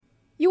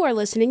You are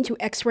listening to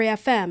X-Ray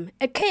FM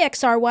at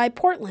KXRY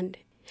Portland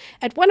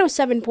at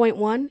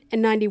 107.1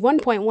 and 91.1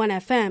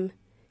 FM,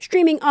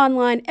 streaming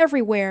online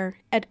everywhere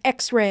at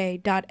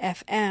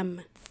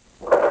xray.fm.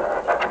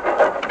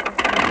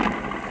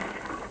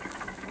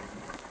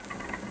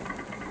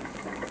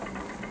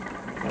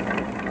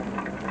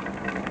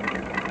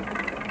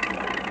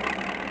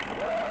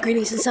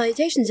 Greetings and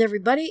salutations,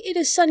 everybody. It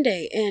is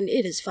Sunday, and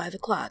it is 5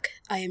 o'clock.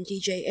 I am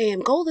DJ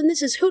AM Gold, and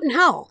this is Hoot and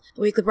Howl,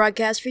 a weekly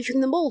broadcast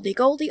featuring the moldy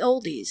goldie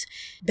oldies.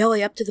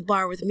 Belly up to the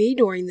bar with me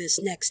during this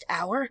next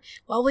hour,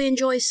 while we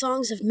enjoy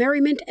songs of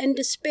merriment and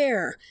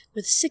despair,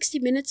 with 60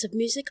 minutes of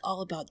music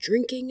all about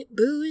drinking,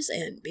 booze,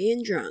 and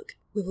being drunk.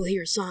 We will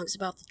hear songs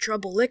about the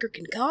trouble liquor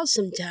can cause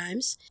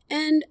sometimes,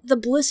 and the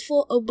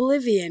blissful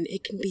oblivion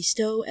it can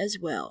bestow as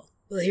well.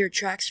 We'll hear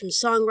tracks from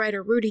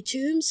songwriter Rudy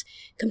Toombs,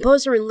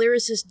 composer and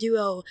lyricist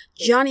duo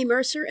Johnny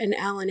Mercer and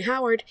Alan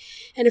Howard,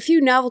 and a few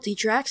novelty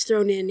tracks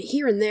thrown in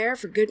here and there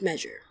for good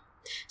measure.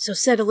 So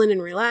settle in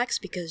and relax,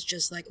 because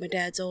just like my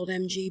dad's old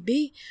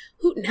MGB,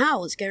 Hoot and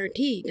Howl is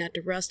guaranteed not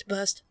to rust,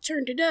 bust,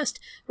 turn to dust,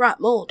 rot,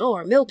 mold,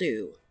 or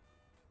mildew.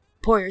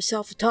 Pour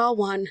yourself a tall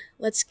one.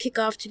 Let's kick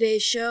off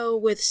today's show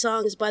with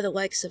songs by the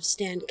likes of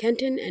Stan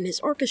Kenton and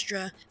his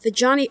orchestra, The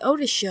Johnny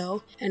Otis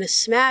Show, and a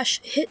smash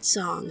hit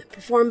song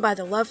performed by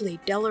the lovely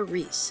Della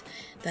Reese.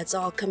 That's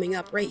all coming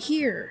up right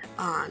here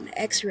on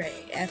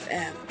X-Ray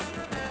FM.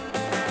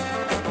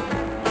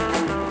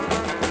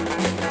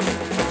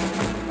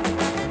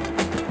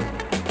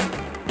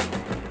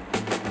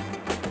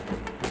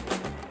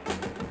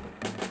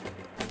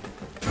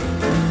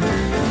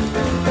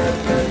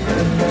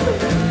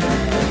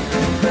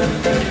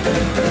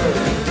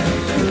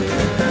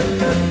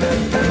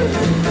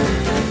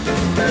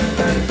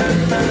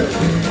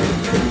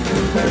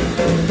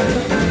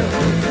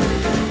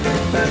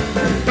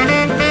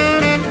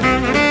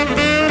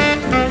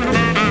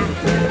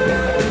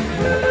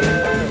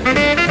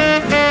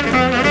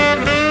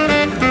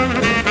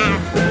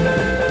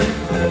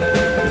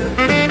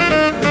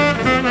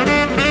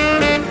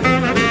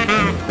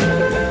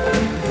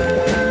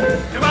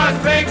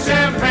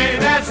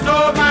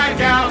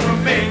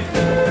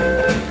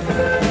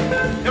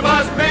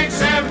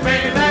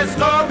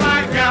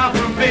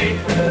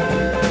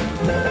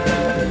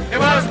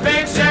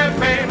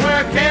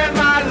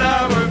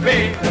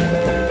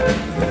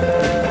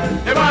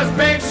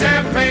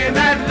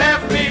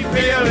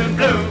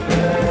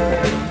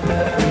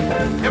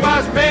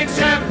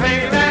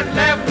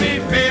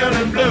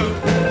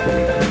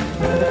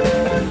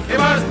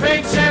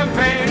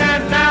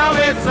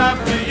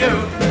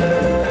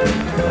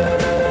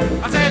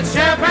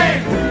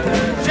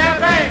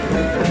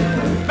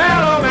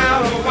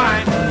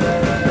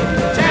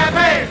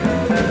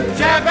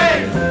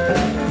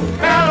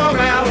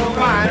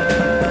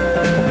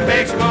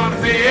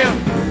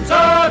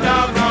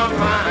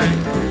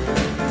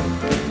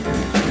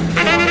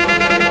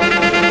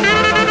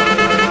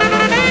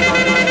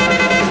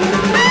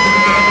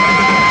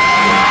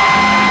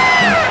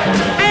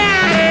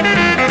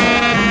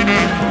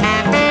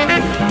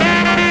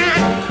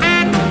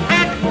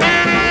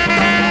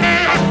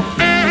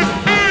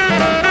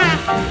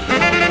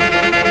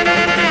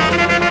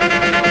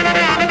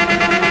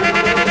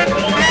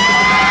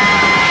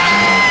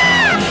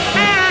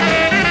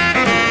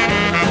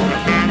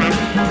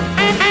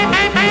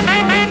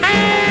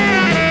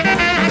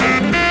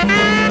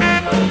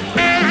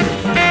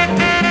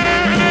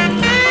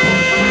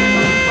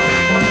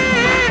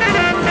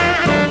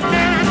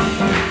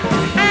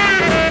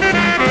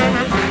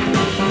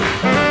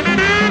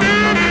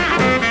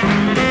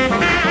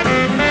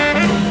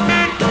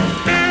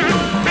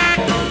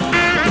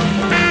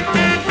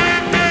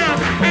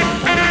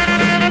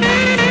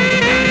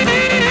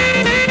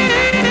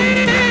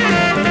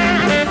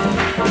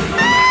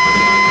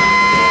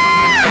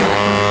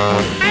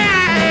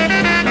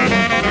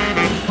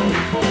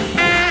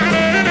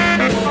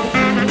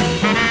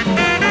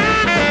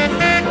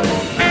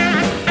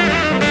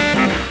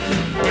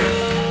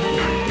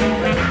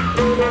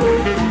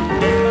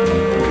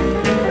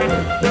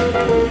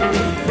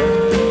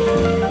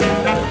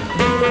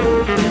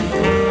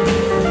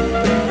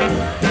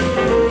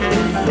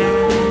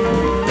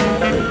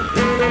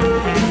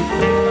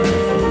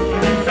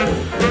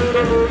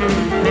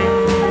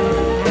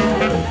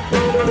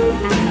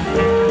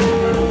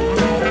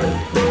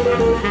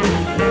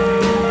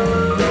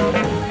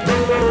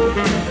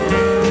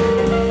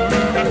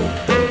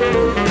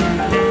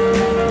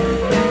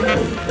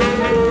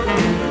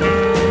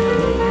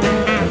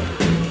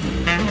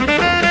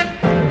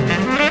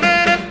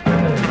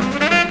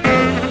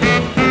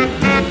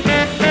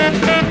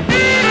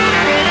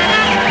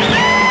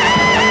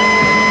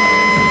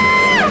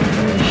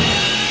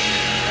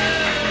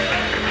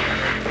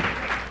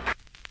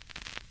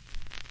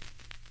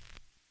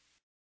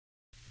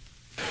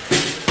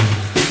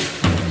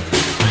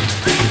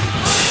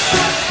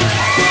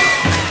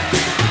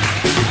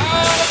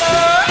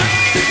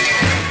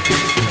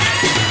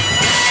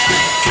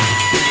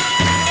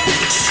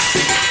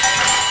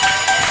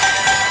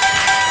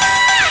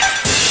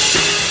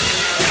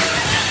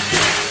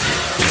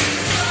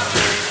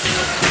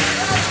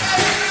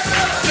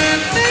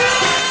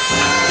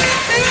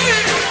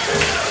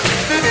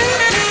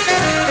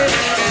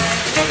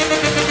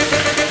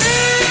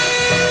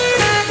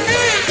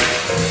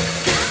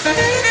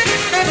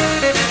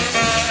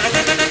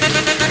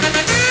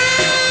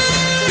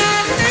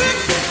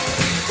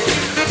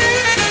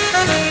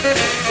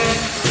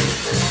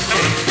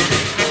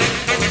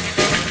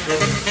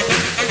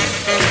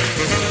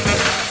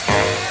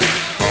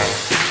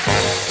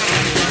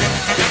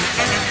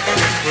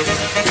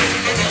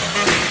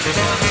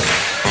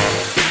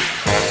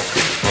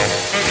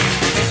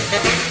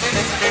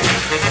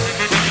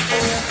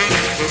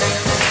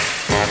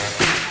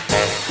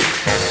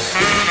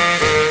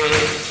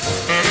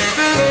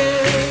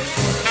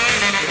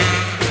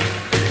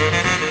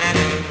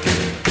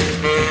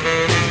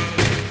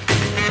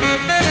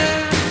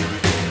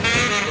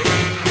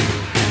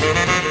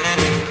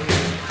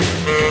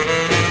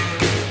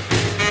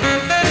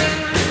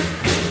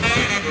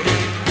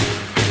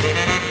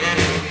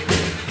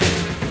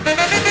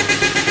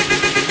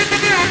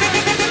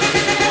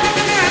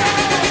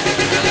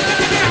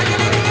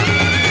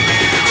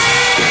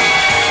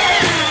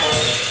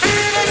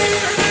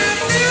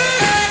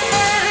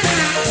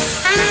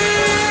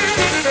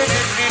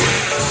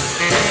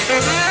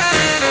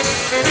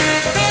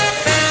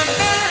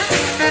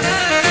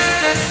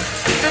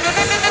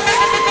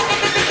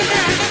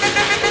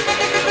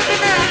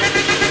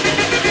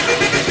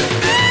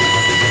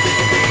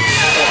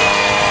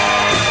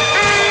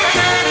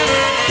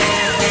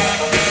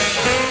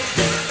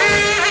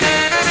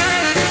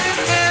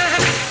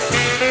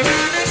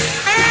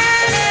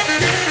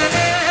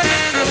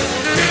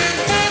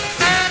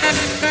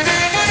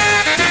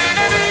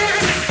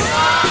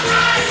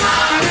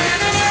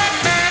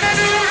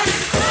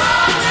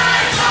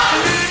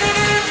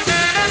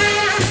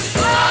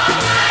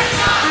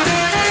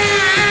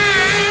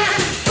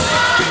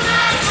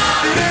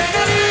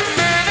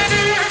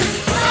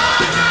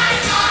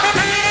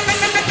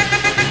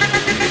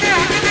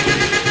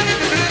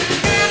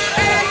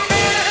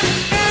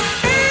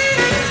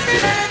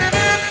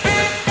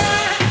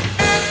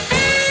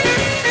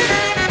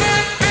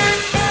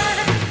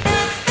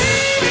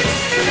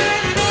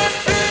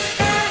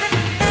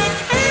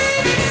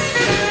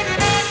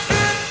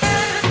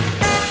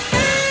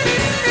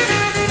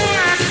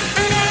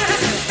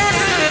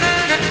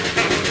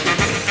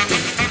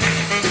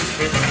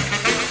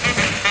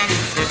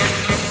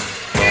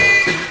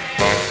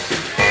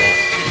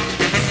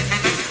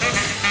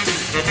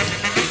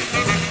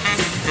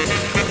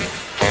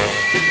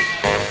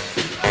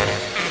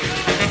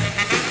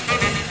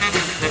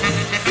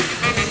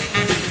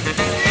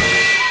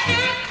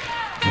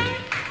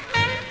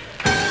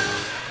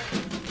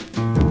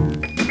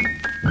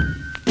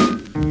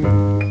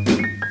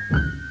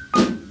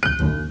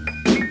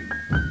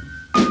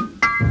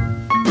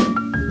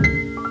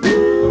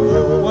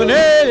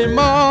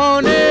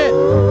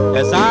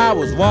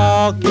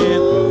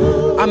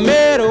 walking. I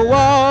met a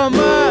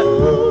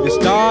woman, we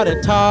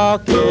started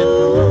talking.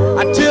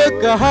 I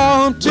took her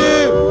home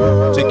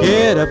to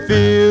get a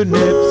few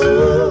nips,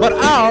 but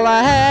all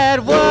I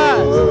had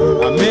was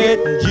a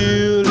mint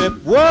julep.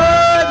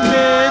 What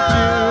mint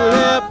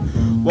julep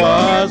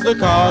was the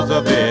cause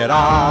of it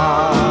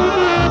all?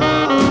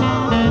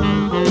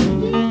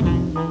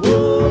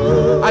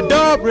 I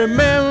don't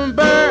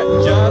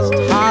remember just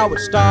how it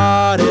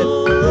started,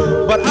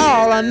 but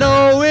all I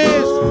know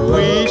is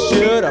we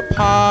should have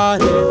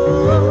parted.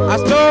 I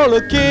stole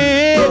a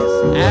kiss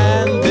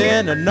and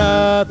then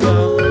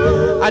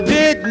another. I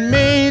didn't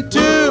mean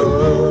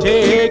to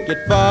take it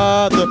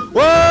further.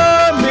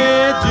 Oh,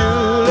 mint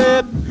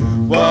julep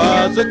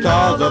was the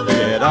cause of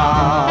it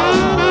all.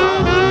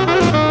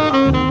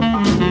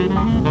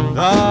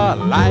 The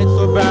lights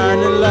were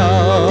burning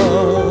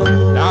low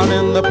down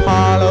in the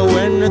parlor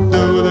when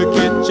through the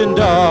kitchen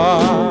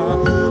door.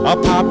 I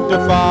popped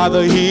her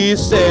father, he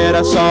said,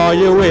 I saw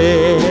you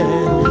wed.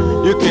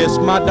 You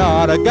kissed my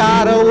daughter,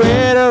 got a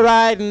wedding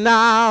right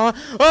now.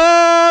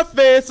 Oh,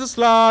 face of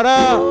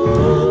slaughter,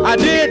 I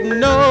didn't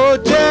know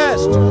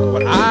just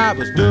what I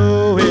was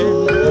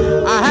doing.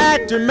 I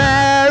had to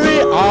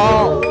marry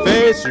all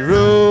face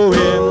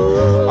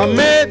ruin. I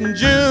met in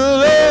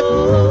julep,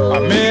 I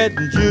met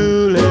in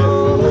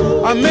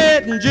julep, I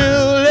met in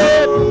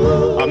julep,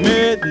 I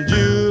met in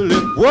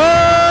julep.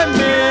 One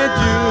mint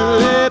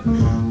julep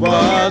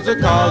was the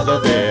cause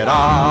of it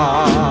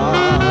all.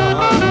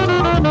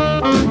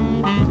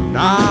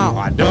 Now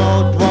I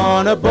don't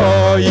wanna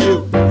bore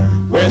you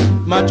with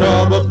my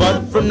trouble,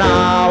 but from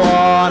now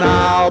on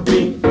I'll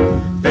be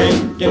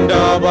thinking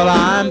double.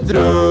 I'm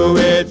through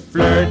with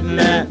flirting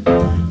and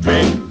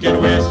drinking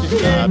whiskey.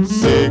 Got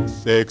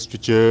 6 extra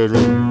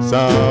children,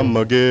 some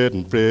are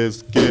getting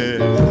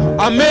frisky.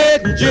 I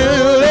met in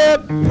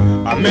julep,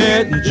 I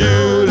met in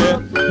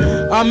julep,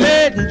 I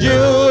met in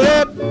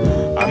julep,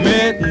 I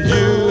met in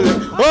julep.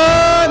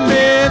 Oh,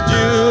 mint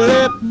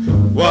julep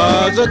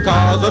was the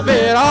cause of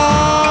it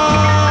all.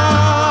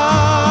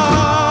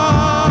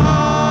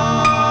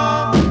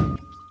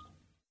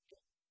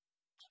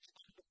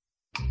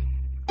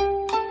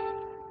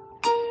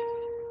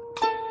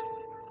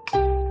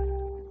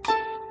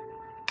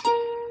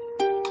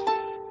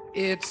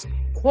 It's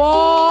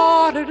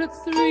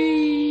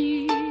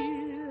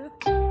 2:45.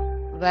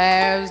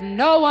 There's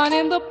no one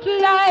in the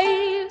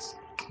place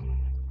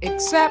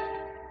except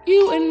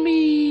you and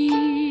me.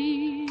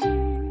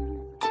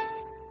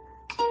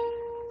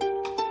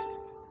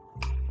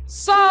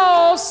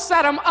 So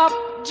set 'em up,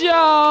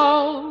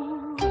 Joe.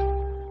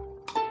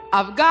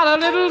 I've got a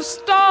little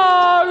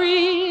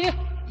story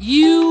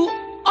you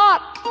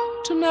ought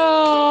to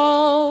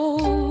know.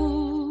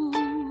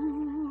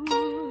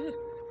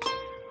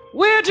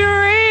 We're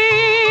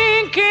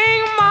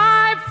drinking,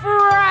 my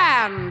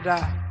friend,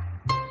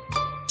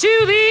 to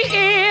the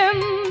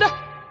end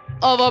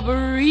of a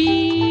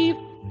brief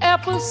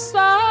episode.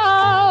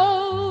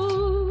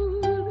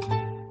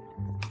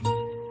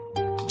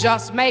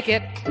 Just make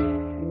it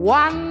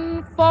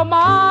one for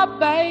my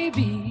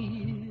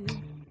baby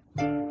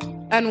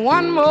and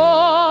one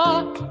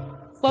more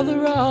for the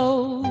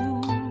road.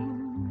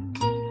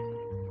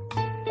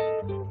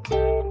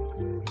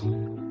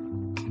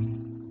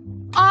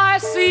 I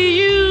see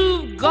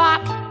you've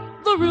got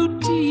the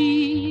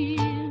routine,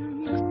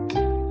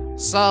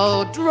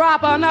 so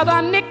drop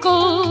another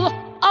nickel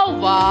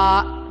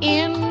over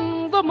in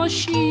the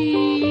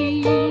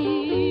machine.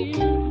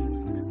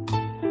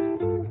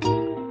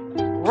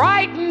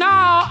 Right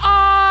now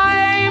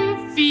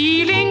I'm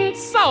feeling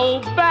so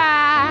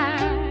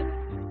bad.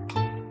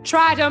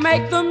 Try to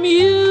make the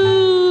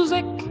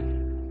music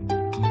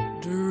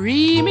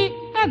dreamy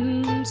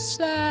and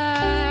sad.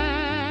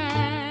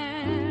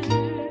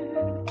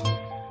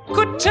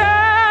 Could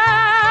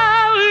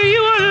tell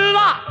you a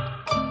lot,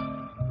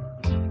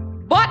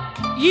 but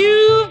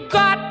you've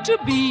got to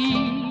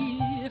be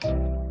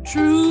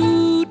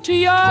true to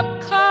your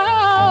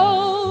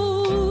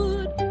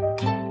code.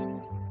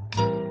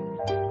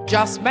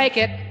 Just make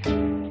it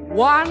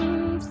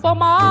one for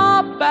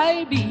my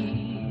baby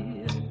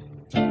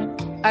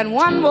and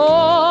one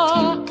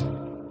more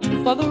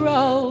for the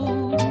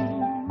road.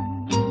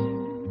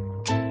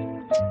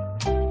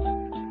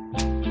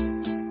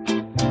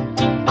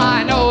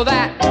 I know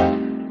that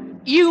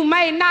you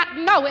may not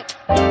know it,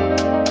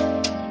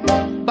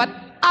 but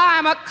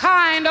I'm a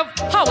kind of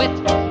poet,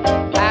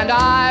 and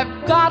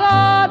I've got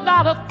a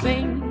lot of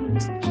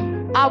things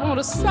I want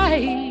to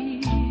say.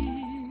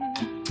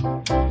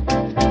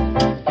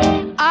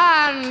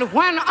 And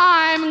when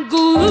I'm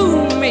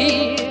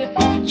gloomy,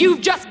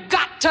 you've just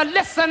got to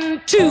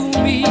listen to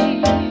me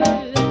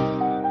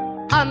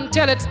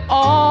until it's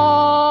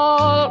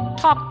all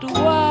talked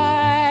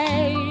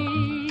away.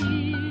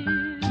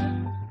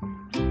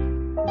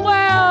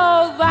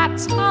 Well,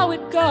 that's how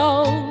it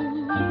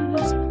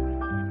goes.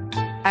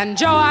 And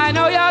Joe, I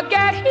know you're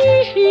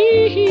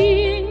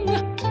getting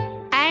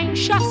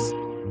anxious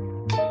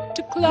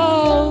to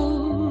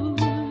close.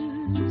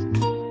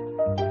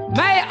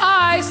 May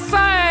I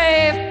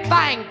say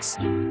thanks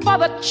for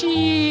the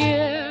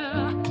cheer.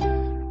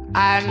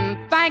 And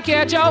thank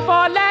you, Joe,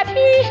 for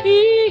letting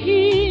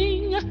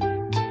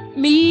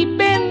me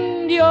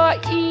bend your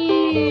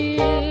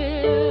ear.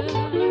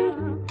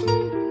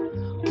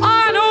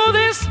 I know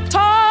this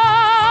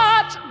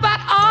torch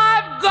that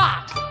I've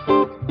got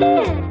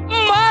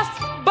must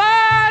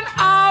burn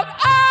out.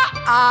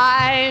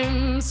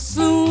 I'm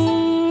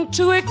soon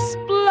to explode.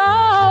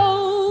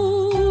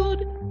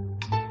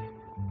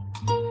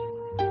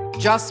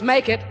 Just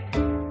make it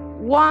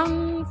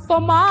one for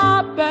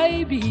my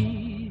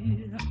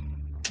baby.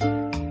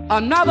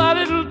 Another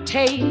little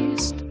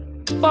taste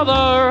for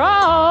the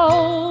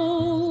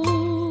road.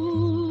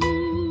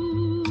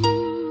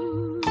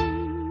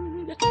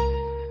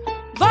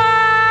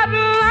 That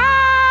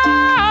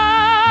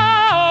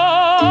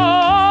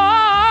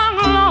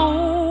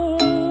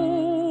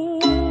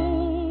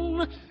long,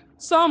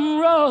 lonesome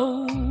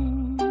road.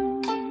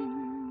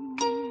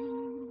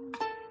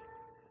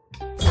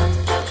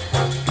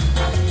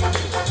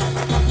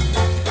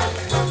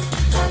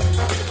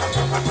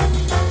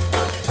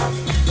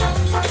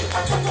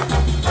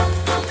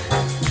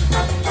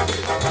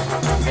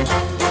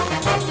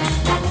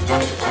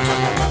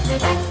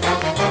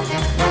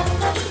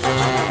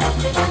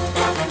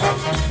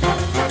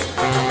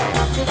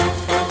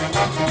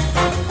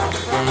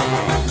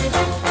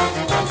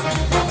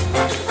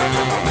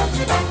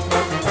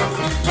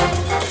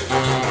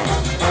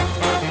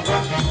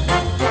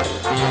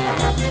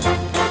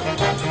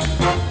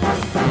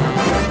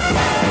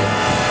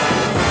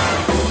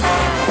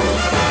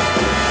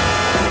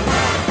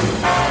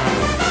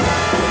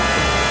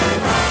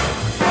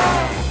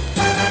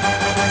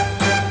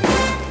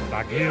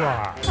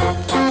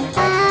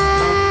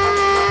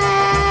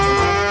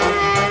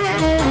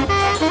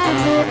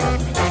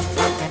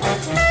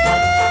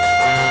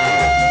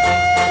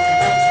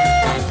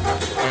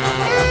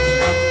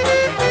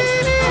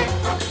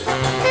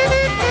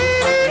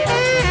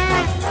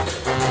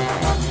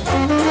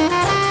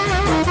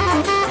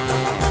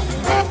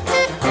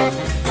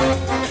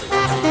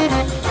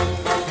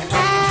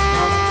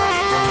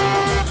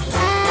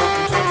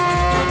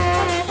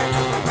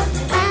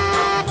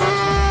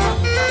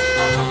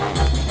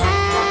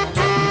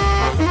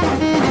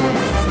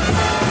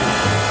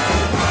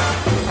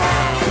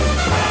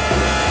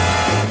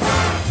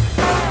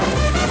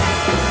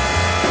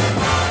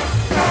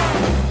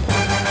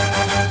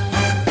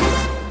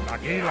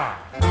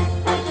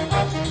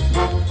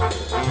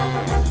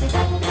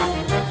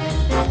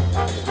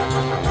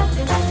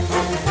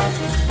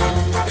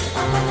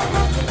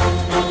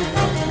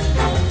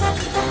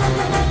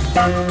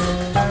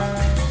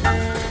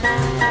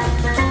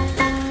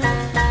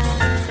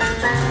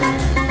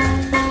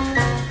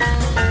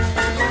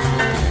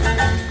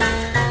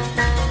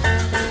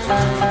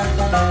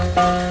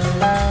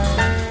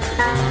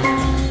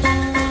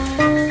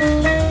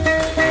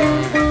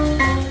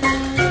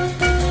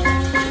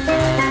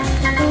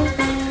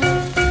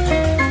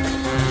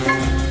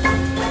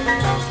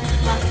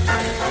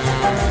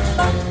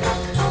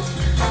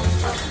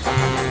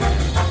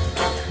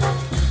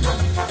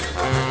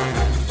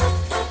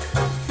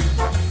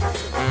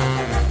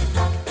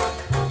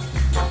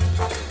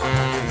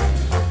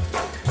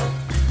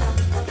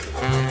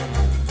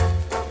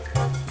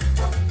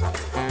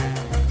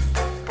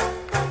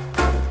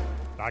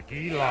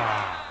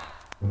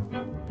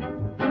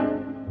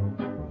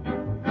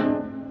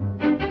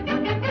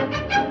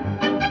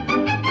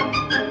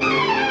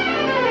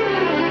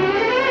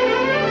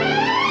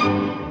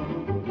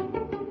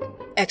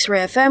 X-Ray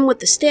FM with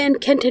the Stan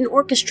Kenton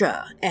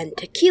Orchestra and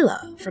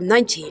Tequila from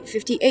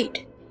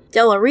 1958.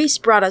 Della Reese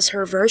brought us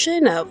her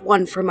version of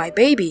One for My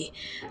Baby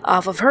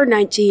off of her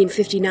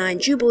 1959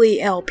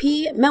 Jubilee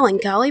LP,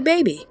 Melancholy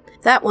Baby.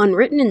 That one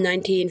written in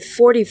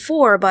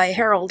 1944 by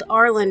Harold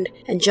Arlen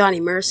and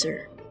Johnny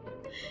Mercer.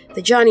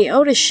 The Johnny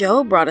Otis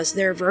Show brought us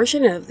their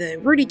version of the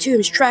Rudy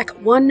Toombs track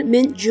One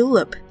Mint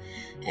Julep.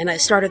 And I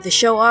started the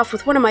show off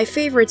with one of my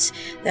favorites,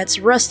 that's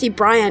Rusty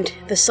Bryant.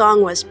 The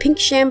song was Pink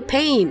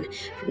Champagne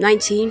from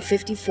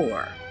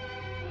 1954.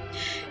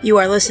 You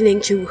are listening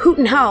to Hoot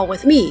and Howl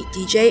with me,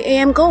 DJ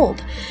AM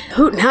Gold.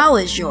 Hoot and Howl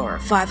is your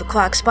 5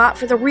 o'clock spot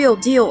for the real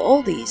deal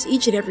oldies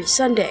each and every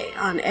Sunday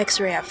on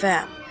X-Ray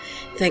FM.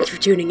 Thanks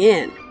for tuning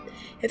in.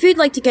 If you'd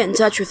like to get in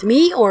touch with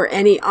me or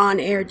any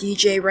on-air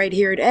DJ right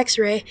here at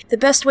X-Ray, the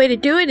best way to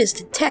do it is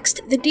to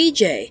text the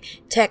DJ.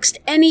 Text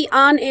any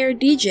on-air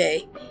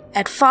DJ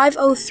at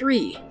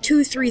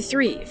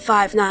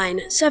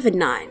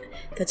 503-233-5979.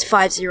 That's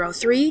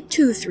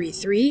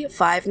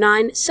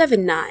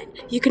 503-233-5979.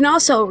 You can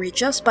also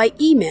reach us by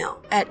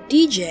email at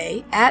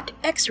dj@xray.fm.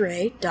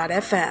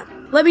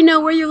 Let me know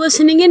where you're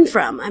listening in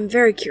from. I'm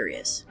very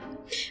curious.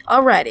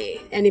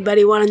 Alrighty,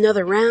 anybody want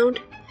another round?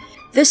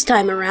 This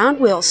time around,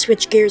 we'll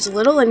switch gears a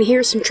little and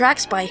hear some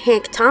tracks by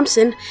Hank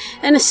Thompson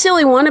and a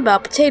silly one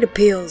about potato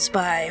peels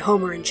by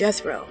Homer and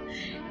Jethro.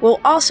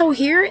 We'll also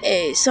hear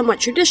a somewhat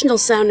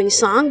traditional-sounding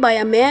song by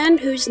a man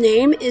whose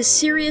name is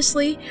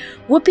seriously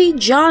Whoopi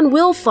John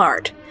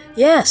Wilfart.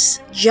 Yes,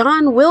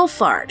 John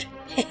Wilfart.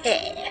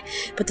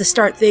 But to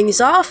start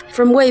things off,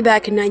 from way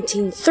back in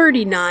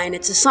 1939,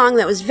 it's a song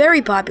that was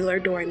very popular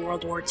during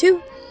World War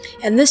II,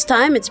 and this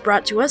time it's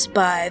brought to us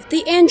by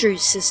the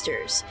Andrews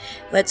Sisters.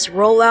 Let's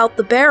roll out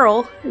the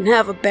barrel and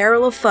have a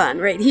barrel of fun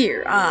right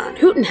here on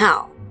Hootin'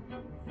 Howl.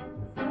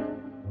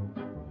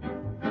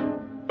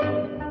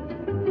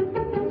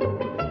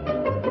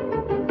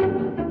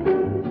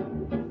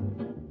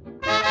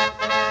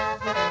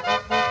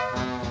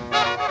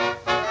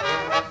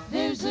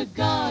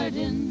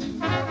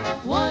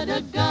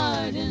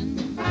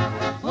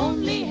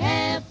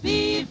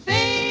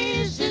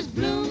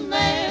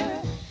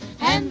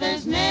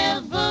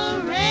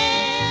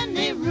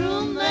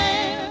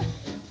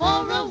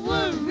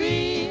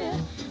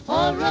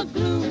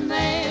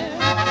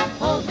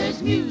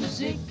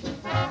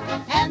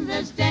 And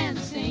there's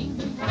dancing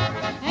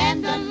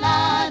and a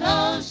lot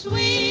of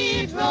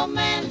sweet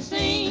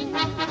romancing.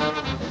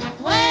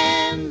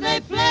 When they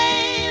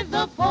play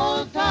the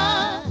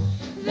polka,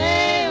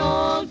 they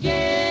all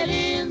get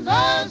in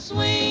the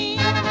swing.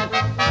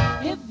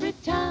 Every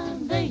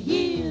time they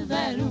hear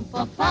that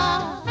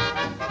oom-pa-pa,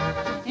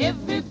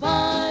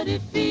 everybody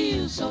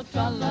feels so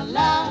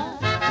tra-la-la.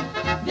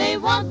 They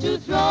want to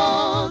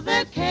throw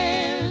their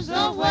cares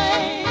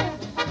away.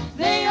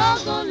 They all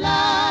go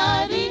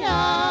la-dee-ah-dee-ay.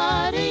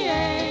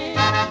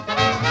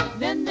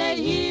 Then they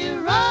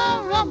hear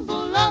a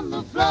rumble on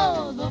the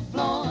floor,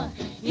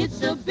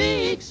 It's a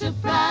big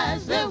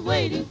surprise they're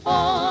waiting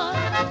for.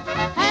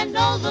 And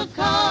all the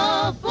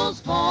couples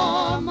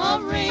form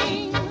a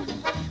ring.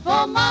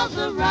 For miles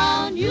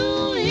around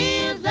you'll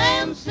hear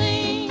them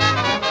sing.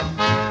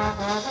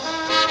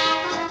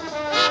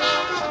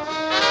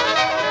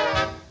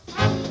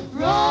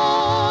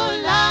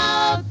 Roll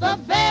out the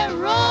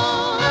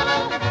barrel,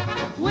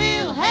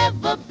 we'll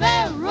have a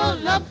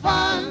barrel of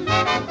fun.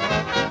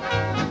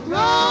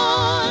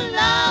 Roll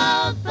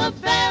out the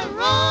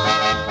barrel,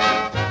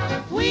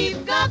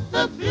 we've got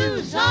the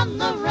blues on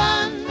the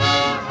run.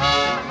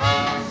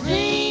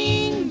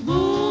 Sing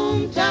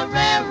boom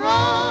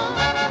tarero,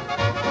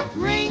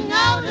 ring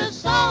out a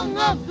song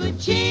of good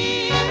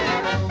cheer.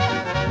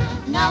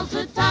 Now's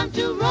the time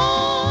to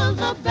roll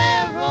the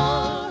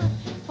barrel,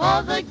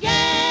 for the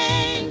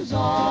gang's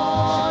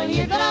all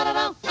here.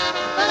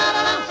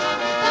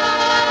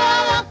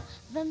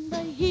 Then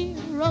they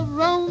hear a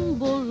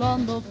rumble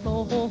on the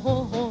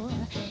floor.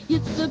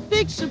 It's a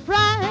big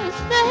surprise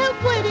they're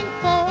waiting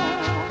for.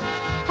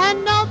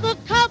 And all the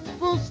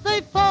couples,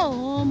 they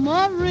form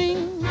a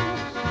ring.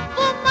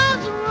 For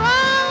miles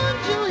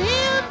around you'll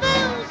hear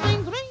them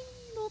sing.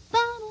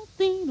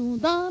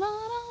 Ring-o-da-do-dee-do-da-da-da-da.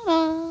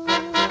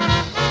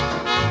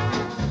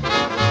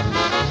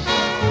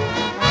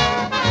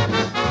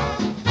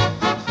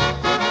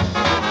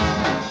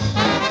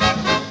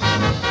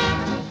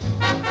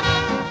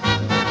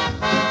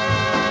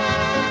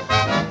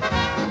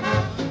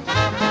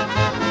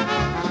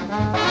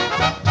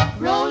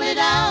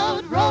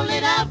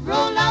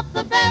 Roll out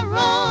the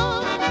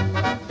barrel.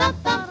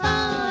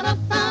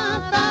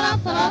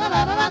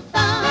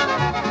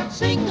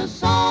 Sing a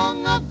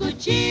song of good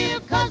cheer,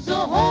 'cause the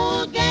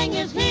whole gang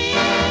is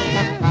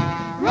here.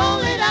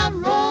 Roll it out,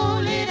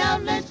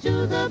 let's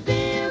do the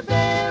beer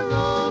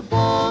barrel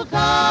polka.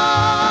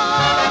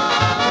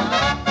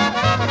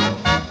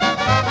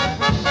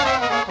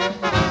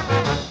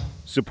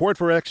 Support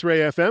for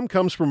X-Ray FM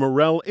comes from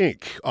Morel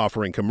Inc.,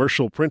 offering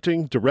commercial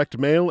printing, direct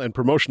mail, and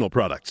promotional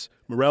products.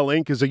 Morel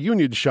Inc. is a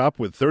union shop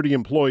with 30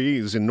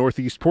 employees in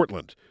Northeast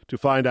Portland. To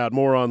find out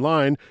more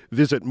online,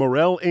 visit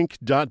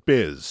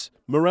morelinc.biz.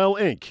 Morel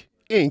Inc.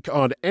 Ink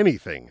on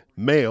anything.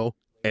 Mail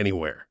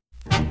anywhere.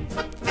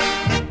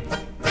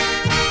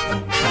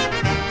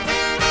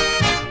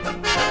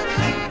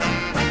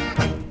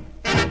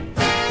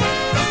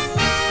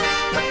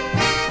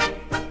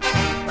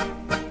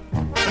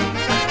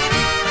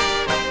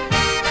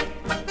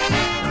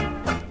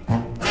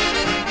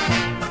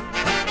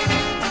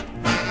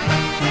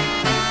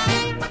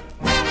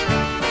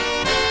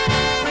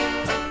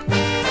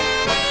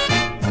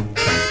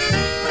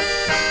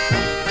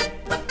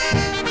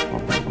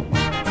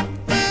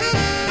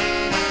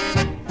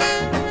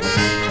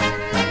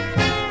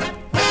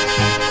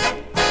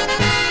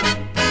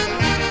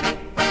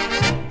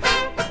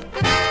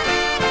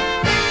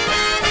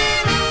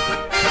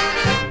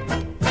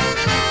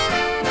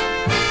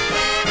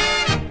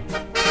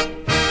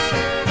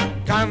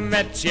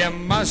 Wet your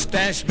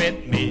mustache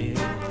with me.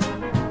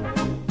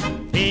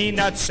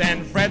 Peanuts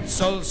and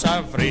pretzels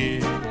are free.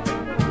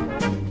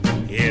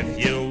 If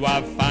you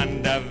are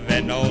fond of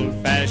an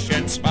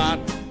old-fashioned spot,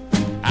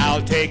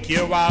 I'll take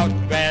you out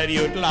where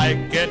you'd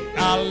like it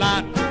a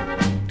lot.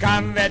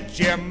 Come wet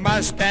your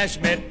mustache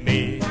with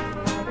me.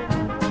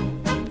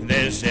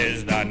 This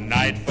is the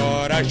night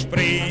for a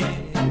spree.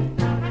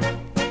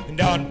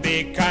 Don't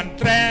be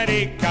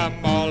contrary,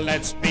 come on,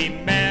 let's be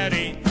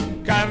merry.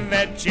 Come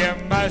wet your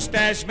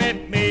mustache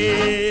with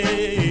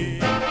me.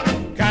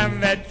 Come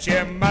wet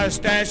your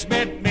mustache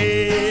with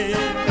me.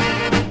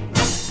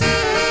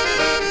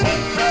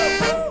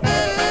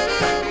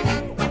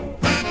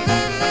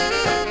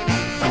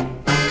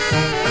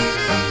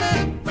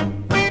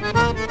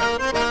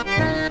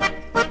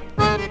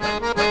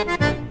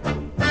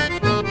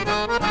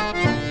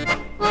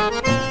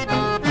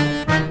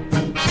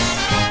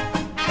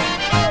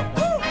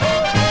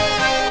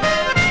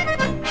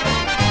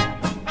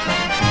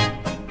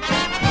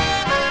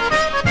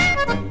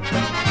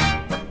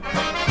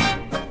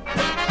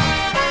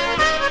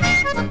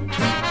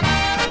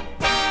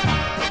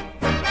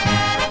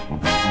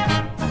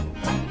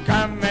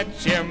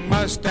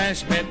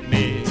 mustache mit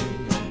mir.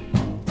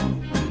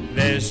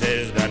 This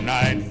is the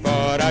night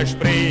for a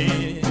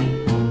spree.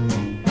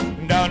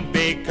 Don't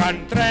be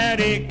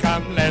contrary,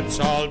 come let's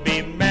all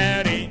be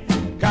merry.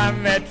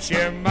 Come let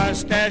your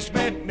mustache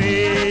with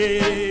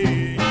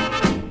me.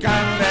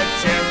 Come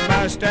let your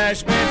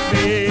mustache with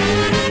me.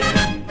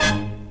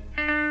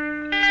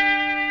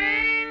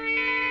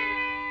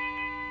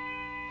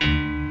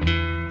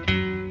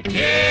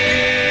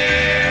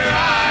 Here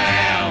I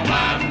am,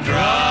 I'm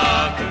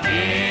drunk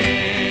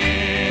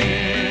again.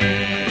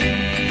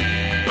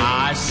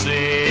 I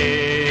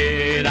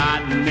said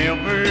I'd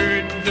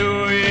never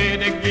do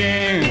it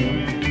again.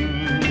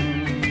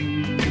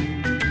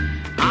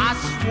 I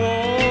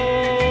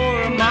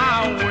swore my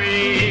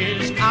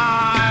ways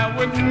I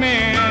would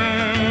mend,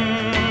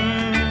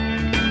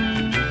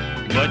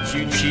 but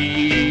you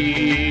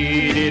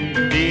cheated,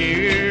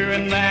 dear,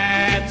 and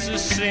that's a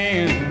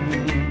sin.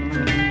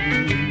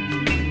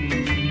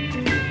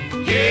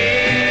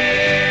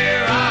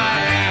 Here I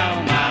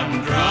am, I'm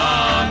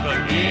drunk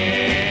again.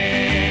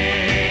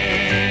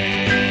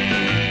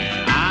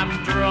 I'm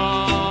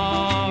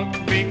drunk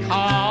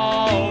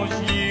because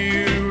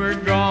you were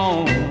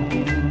gone.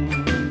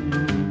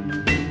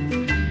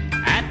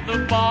 At the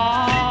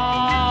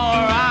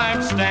bar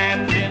I'm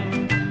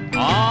standing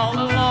all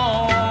alone,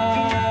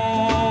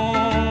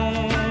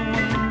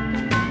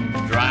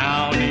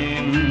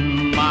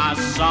 drowning my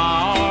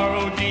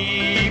sorrow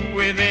deep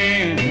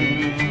within.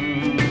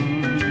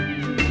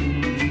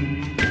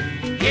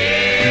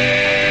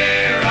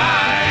 Here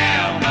I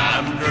am,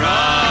 I'm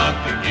drunk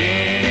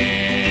again.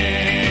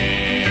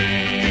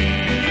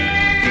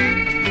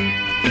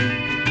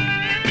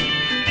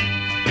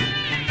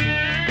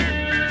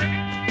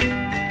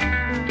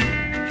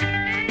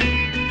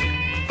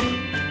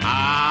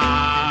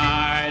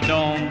 I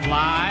don't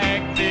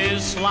like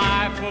this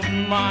life of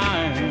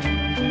mine,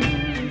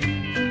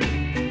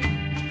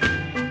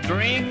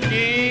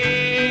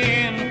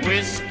 drinking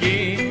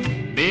whiskey,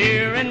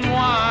 beer and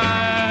wine.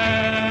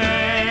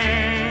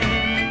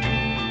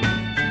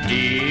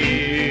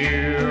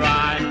 Dear,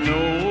 I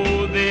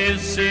know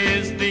this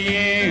is the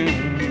end.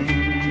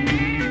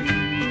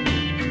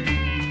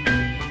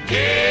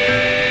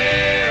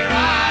 Here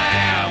I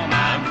am,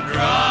 I'm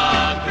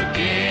drunk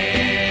again.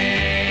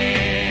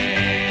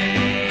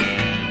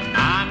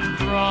 I'm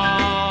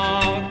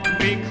drunk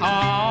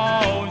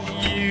because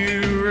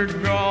you're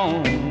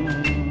gone.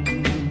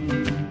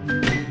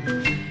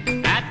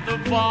 At the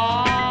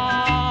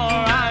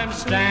bar I'm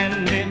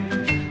standing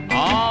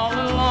all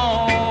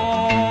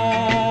alone,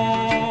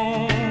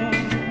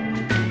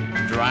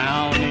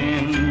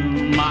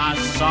 drowning my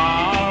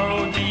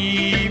sorrow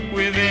deep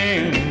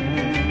within.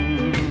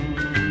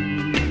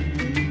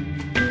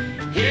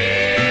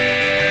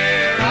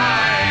 Here I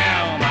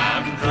am,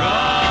 I'm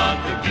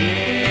drunk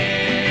again.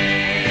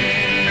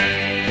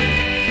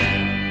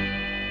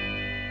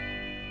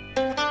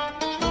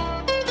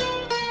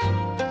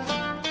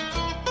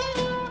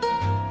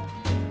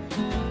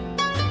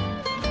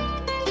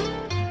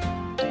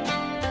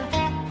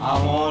 I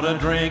wanna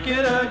drink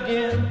it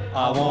again,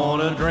 I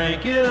wanna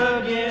drink it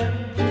again.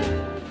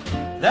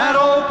 That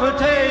old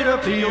potato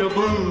peel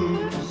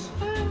blues.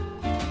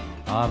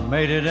 I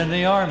made it in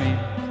the army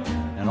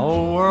in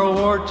old World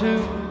War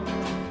II.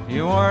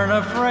 You weren't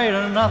afraid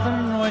of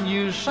nothing when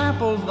you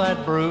sampled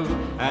that brew.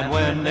 And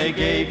when they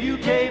gave you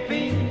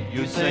KP,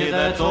 you say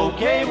that's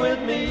okay with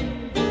me.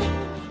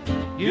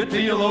 You'd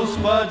peel those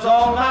spuds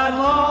all night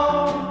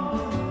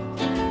long,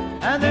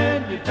 and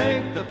then you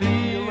take the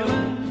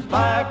peelings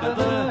back to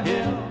the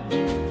hill,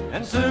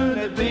 and soon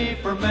it'd be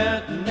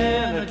fermenting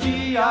in a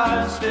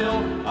GI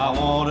still. I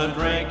wanna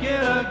drink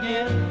it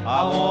again,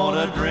 I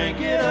wanna drink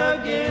it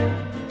again.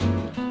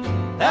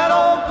 That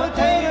old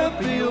potato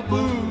peel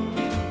booze.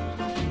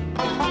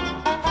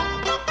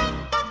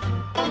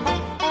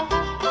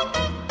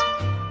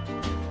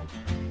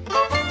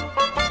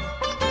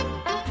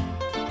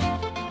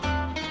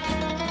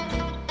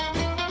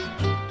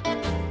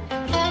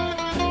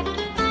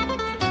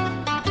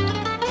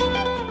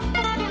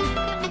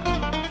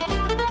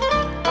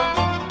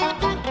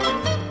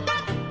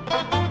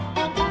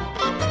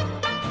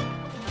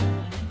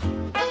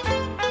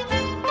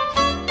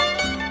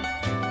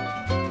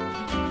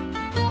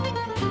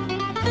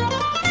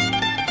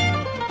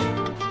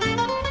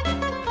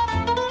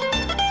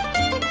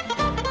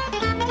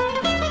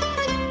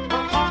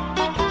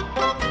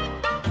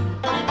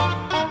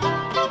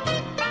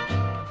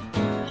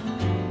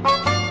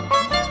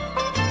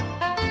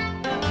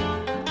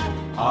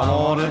 I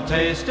wanna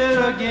taste it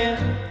again,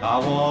 I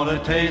wanna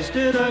taste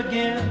it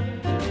again.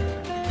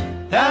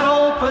 That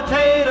old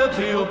potato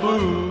peel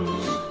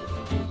blues.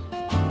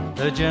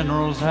 The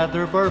generals had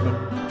their bourbon,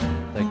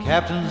 the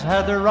captains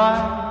had their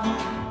rye,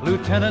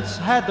 lieutenants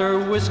had their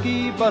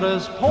whiskey, but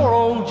us poor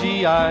old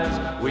GIs,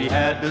 we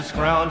had to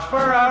scrounge for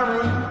our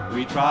room.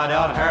 We tried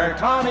out hair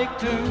tonic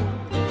too,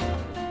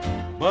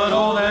 but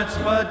all that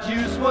spud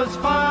juice was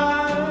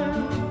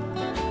fine.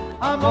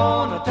 I'm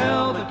gonna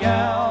tell the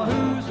gal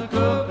who's a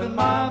cooking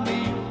my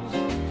meals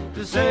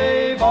to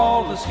save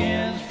all the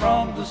skins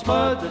from the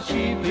spuds that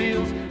she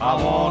peels. I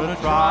wanna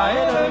try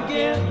it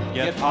again,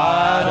 get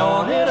pied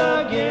on it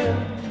again.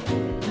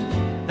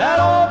 That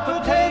old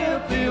potato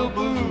peel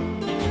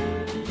blues.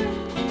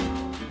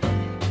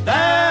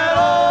 That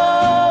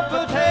old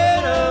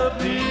potato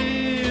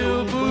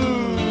peel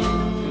blues.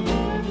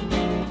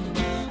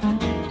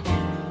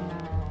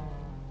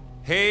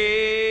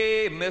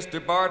 Hey, Mr.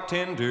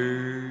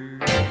 Bartender,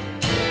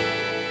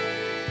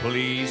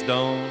 please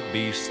don't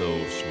be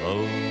so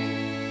slow.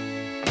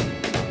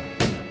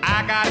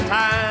 I got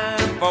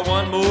time for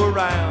one more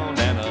round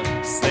and a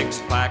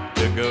 6-pack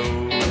to go.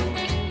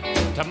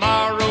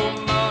 Tomorrow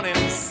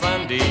morning,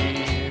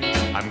 Sunday,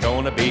 I'm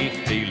gonna be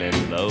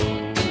feeling low.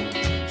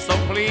 So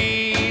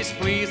please,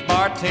 please,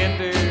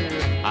 bartender,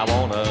 I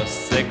want a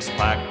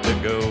 6-pack to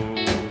go.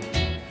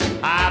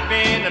 I've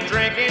been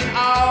drinking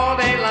all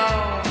day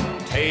long,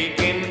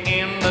 taking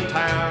in the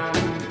town.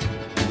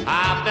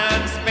 I've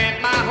done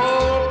spent my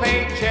whole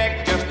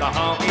paycheck just a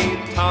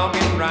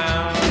honky-tonkin'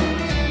 round.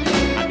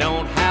 I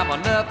don't have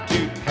enough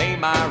to pay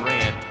my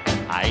rent,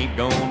 I ain't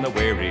gonna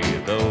worry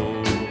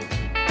though.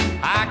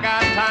 I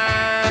got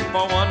time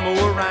for one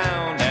more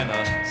round and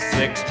a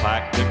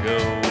 6-pack to go.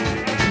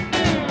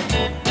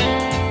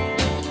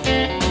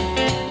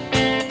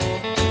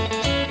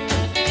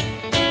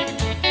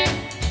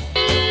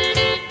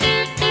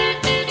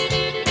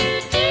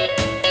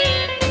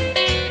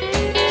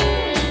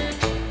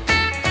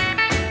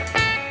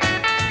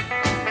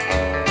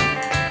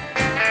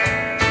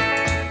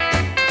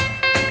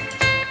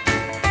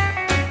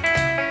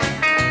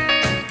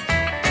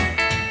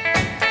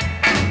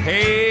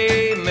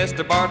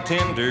 Mr.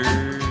 Bartender,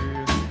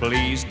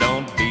 please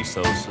don't be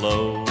so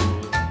slow.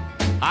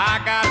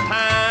 I got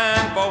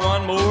time for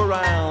one more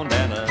round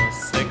and a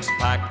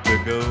 6-pack to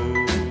go.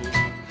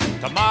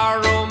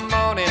 Tomorrow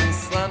morning,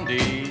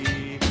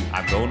 Sunday,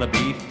 I'm gonna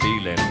be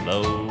feeling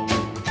low.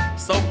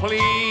 So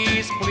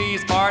please,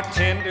 please,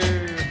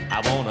 bartender,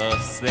 I want a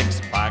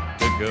 6-pack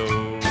to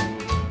go.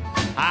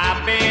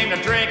 I've been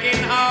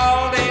drinking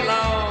all day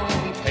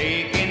long,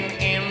 taking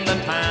in the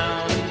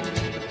town.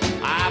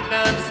 I've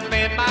done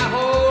spent my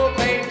whole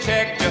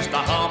paycheck just a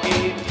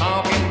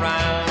honky-tonkin'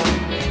 round.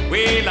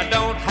 Well, I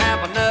don't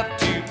have enough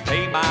to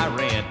pay my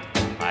rent,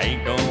 I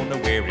ain't gonna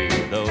worry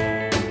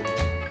though.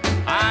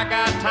 I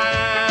got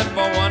time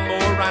for one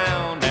more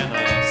round and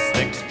a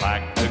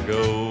 6-pack to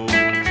go.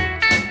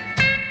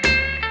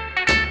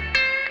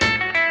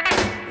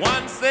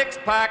 1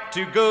 6-pack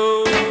to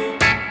go.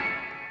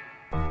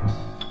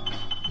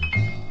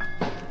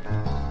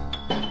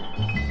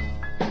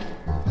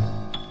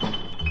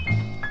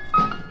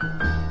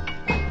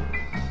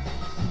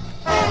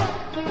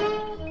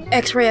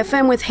 X-Ray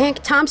FM with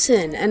Hank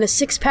Thompson and a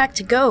 6-pack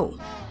to go.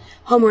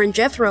 Homer and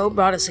Jethro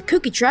brought us a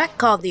kooky track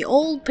called The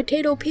Old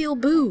Potato Peel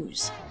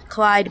Booze.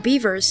 Clyde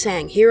Beavers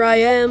sang Here I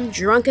Am,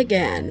 Drunk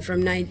Again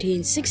from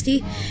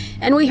 1960,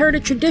 and we heard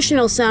a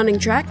traditional sounding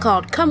track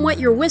called Come Wet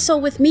Your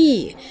Whistle With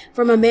Me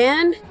from a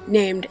man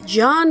named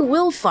John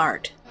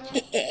Wilfart.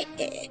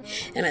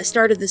 And I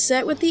started the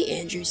set with the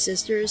Andrews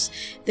Sisters.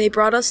 They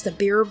brought us the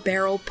Beer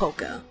Barrel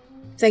Polka.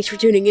 Thanks for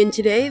tuning in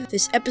today.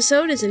 This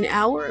episode is an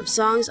hour of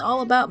songs all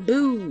about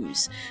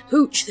booze,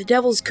 hooch, the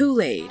devil's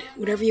Kool-Aid,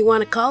 whatever you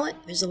want to call it.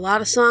 There's a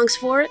lot of songs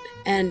for it,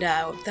 and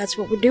that's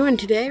what we're doing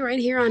today right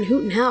here on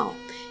Hootin' Howl.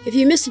 If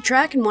you missed a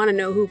track and want to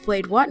know who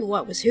played what and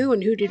what was who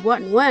and who did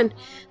what and when,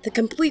 the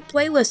complete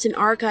playlist and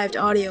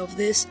archived audio of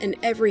this and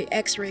every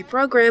X-Ray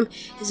program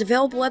is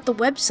available at the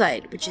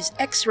website, which is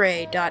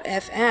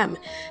xray.fm.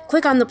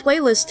 Click on the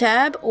playlist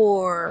tab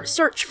or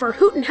search for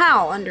Hootin'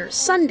 Howl under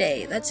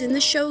Sunday. That's in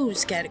the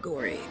shows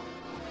category.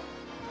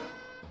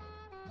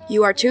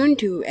 You are tuned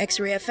to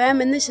X-Ray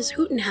FM, and this is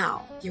Hootin'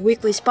 Howl, your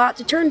weekly spot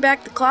to turn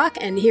back the clock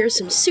and hear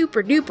some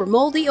super-duper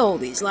moldy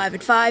oldies live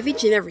at 5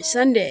 each and every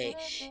Sunday,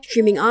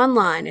 streaming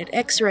online at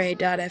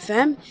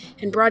xray.fm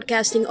and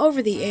broadcasting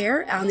over the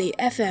air on the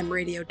FM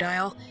radio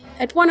dial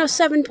at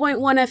 107.1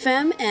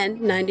 FM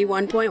and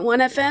 91.1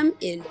 FM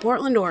in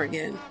Portland,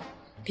 Oregon.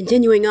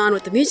 Continuing on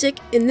with the music,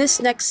 in this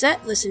next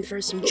set, listen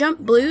for some jump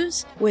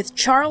blues with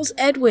Charles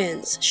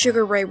Edwins,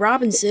 Sugar Ray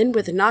Robinson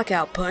with a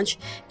knockout punch,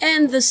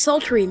 and the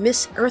sultry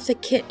Miss Eartha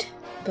Kitt.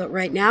 But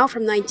right now,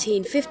 from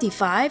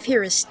 1955,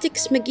 here is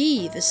Styx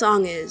McGee. The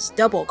song is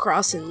Double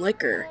Crossin'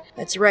 Liquor.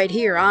 That's right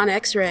here on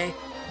X-Ray.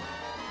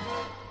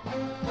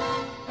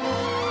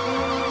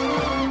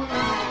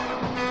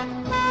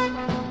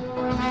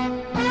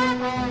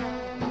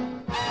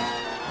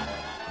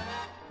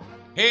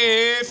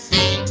 Hey,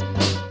 feet,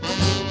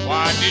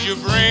 why did you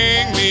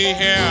bring me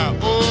here?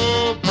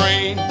 Oh,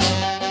 brain,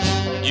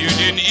 you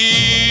didn't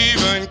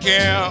even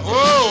care.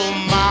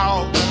 Oh,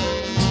 mouth,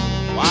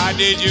 why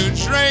did you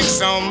drink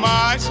so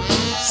much?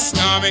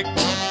 Stomach,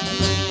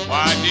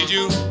 why did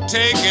you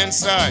take in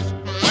such?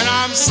 When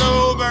I'm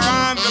sober,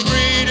 I'm the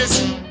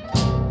greatest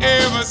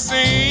ever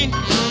seen.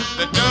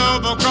 The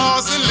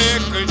double-crossing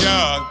liquor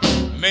jug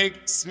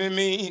makes me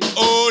mean.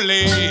 Oh,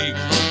 leg,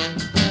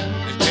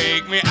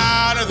 take me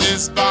out of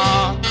this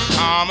bar.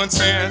 Common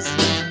sense,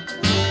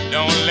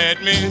 don't let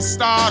me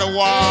start a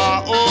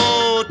war.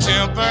 Oh,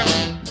 temper,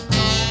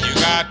 you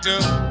got to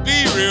be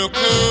real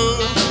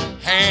cool.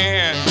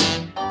 Hand,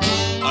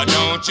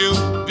 don't you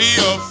be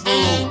a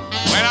fool.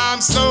 When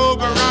I'm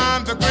sober,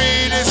 I'm the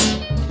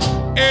greatest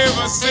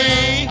ever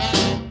seen.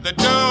 The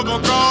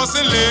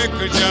double-crossing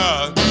liquor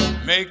jug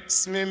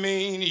makes me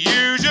mean.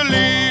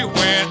 Usually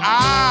when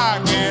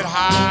I get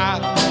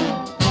high,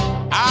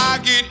 I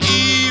get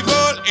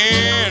evil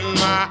in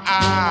my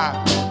eye.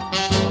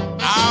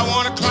 I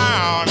want to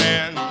clown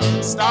and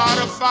start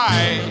a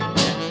fight,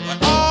 but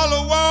all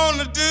I want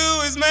to do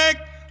is make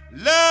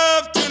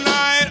love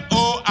tonight.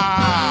 Oh,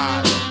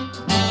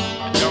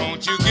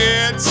 don't you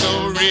get so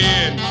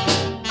red,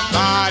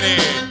 body,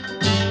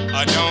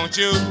 don't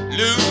you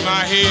lose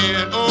my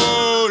head.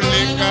 Oh,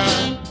 liquor,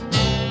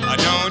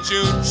 don't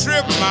you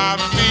trip my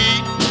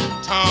feet,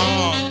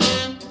 tongue.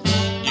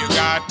 You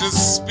got to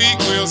speak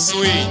real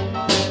sweet.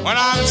 When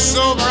I'm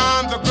sober,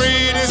 I'm the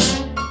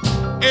greatest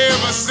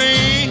ever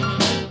seen.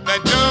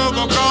 That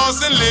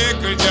double-crossing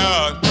liquor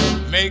jug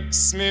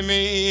makes me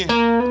mean.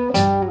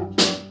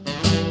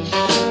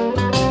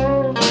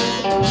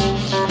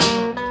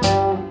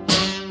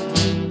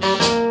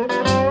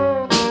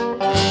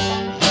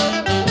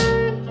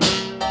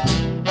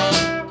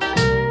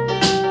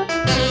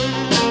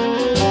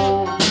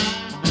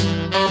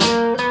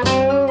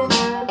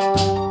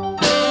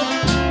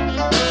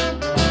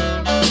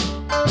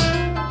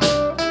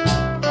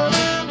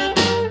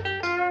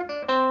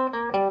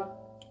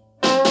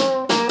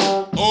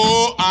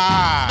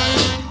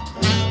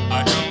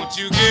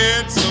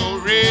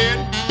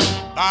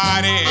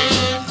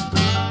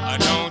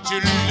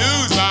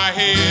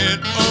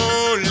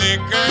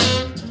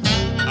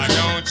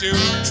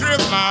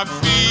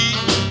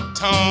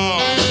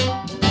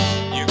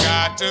 You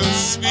got to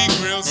speak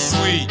real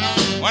sweet.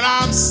 When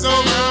I'm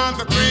sober, I'm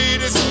the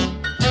greatest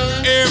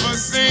ever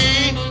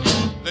seen.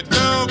 The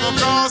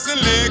double-crossing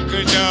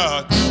liquor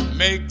jug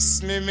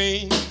makes me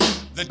mean.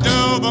 The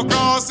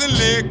double-crossing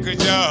liquor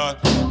jug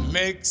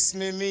makes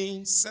me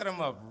mean. Set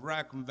 'em up,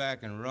 rack 'em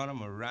back, and run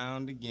 'em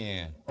around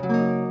again.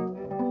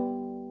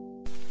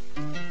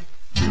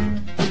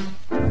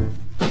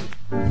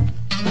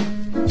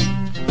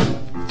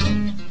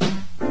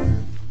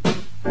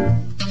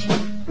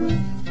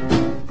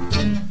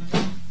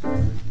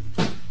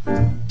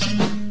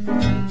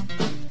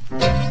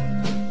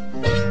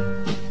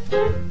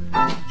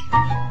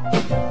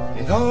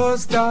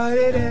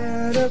 Started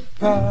at a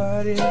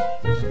party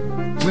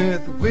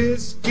with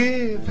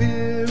whiskey,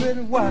 beer,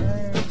 and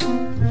wine.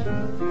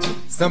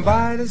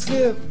 Somebody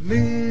slipped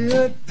me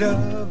a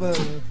double.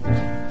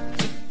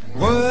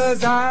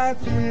 Was I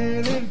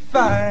feeling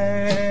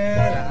fine?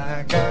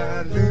 I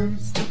got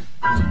loose.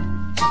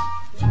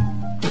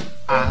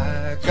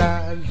 I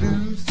got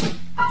loose.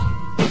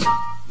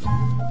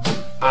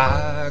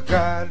 I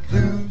got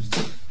loose.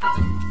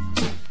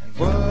 And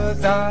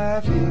was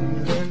I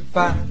feeling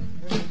fine?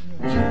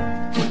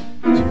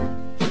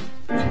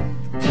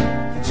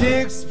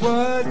 Chicks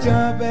were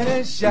jumping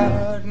and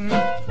shouting.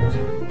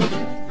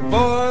 The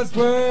boys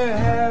were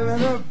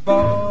having a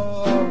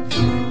ball.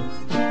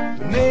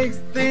 The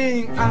next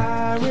thing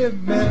I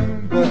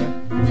remember,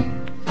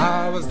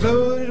 I was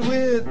loaded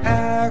with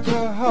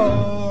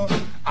alcohol.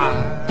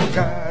 I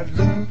got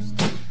loose.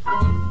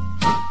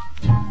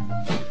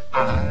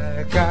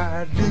 I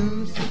got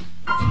loose.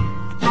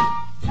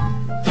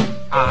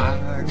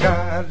 I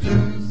got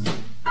loose.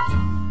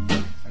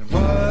 And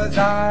was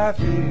I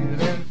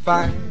feeling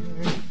fine?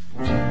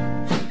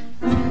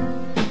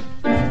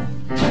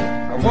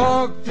 I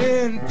walked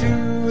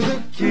into the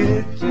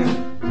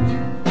kitchen,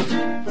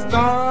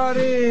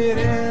 started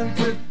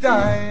into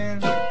dying.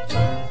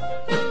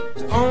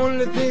 The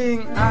only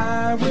thing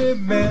I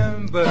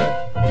remember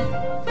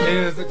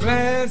is a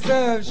glass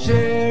of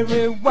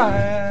sherry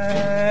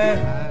wine.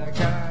 I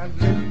got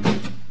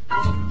loose.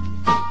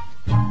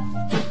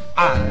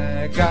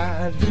 I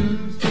got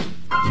loose.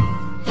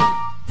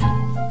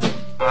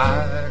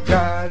 I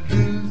got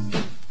loose.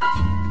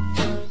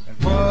 And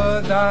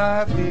was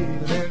I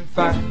feeling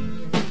fine?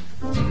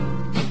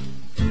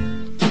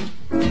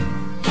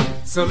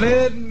 So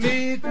let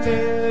me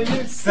tell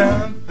you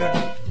something.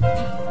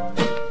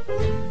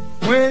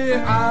 When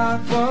you're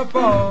out for a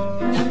ball,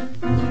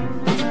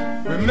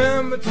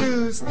 remember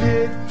to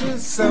stick to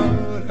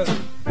soda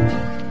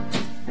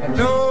and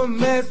don't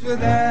mess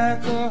with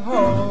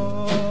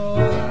alcohol.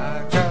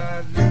 I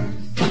got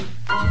loose.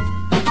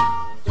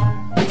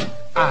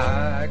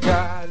 I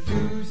got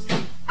loose.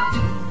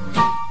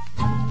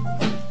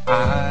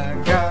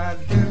 I got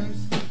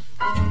loose.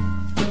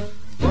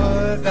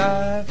 Was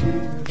I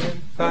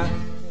feeling fine?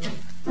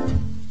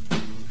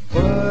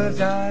 Was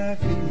I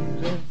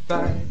feeling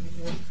fine?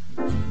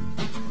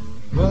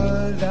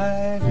 Was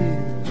I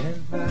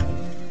feeling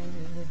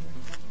fine?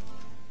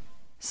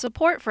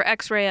 Support for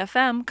X-Ray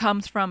FM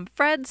comes from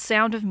Fred's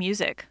Sound of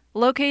Music,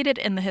 located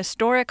in the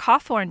historic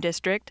Hawthorne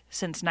District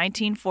since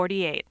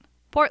 1948.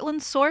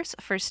 Portland's source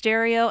for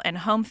stereo and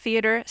home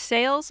theater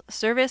sales,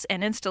 service,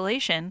 and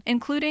installation,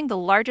 including the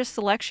largest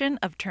selection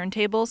of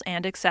turntables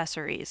and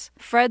accessories.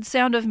 Fred's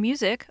Sound of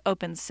Music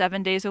opens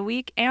 7 days a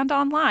week and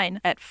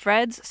online at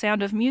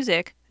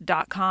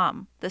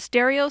fredssoundofmusic.com, the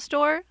stereo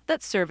store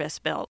that's service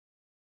built.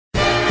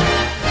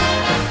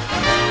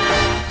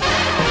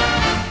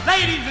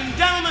 Ladies and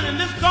gentlemen, in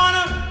this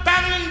corner,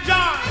 Babylon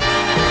John.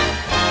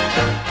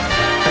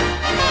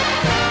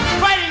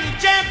 Fighting the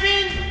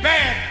champion,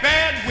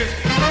 bad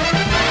whiskey.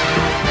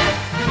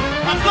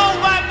 A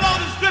blow-by-blow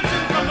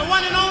description from the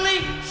one and only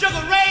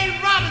Sugar Ray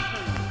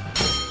Robinson.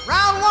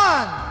 Round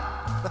one,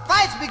 the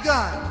fight's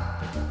begun.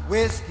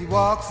 Whiskey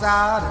walks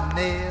out and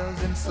nails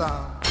him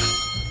some.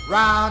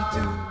 Round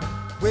two,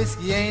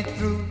 whiskey ain't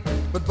through,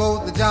 but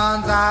both the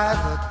John's eyes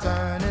are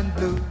turning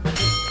blue.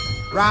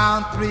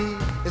 Round three,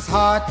 it's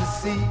hard to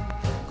see,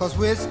 'cause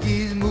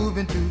whiskey's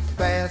moving too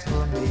fast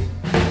for me.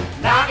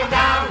 Knock him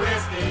down,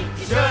 whiskey,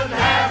 you shouldn't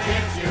have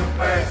hit you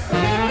first.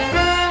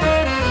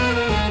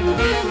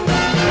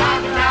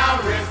 Knock him down,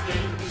 whiskey,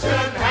 you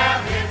shouldn't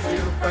have hit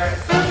you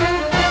first.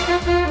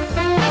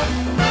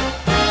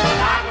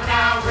 Knock him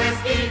down,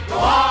 whiskey, go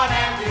on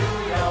and do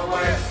your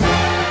worst.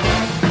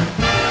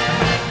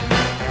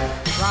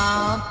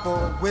 Round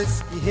four,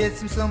 whiskey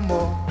hits him some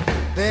more.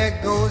 There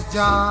goes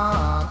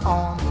John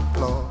on the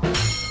floor.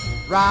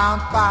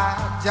 Round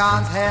five,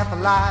 John's half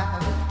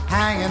alive,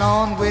 hanging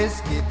on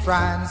whiskey,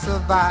 trying to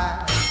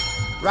survive.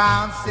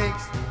 Round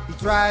six, he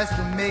tries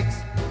to mix,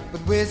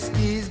 but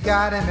whiskey's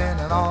got him in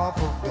an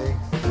awful fix.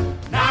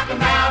 Knock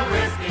him out,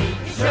 whiskey,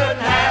 he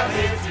shouldn't have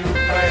hit you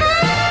first.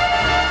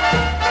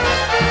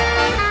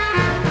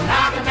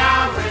 Knock him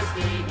out,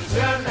 whiskey, he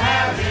shouldn't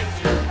have hit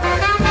you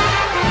first.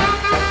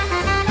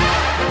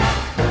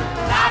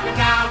 Knock him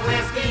out,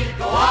 whiskey,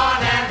 go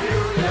on and do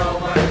your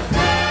worst.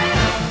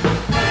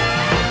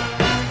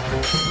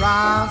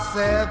 Round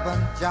seven,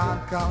 John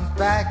comes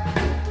back,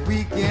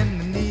 weak in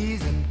the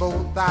knees and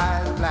both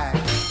eyes black.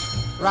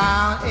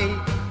 Round eight,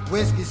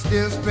 whiskey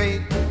still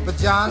straight, but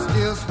John's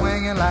still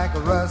swinging like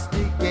a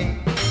rusty gate.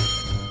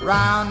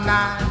 Round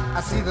nine, I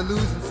see the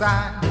losing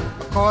sign.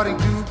 According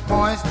to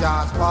points,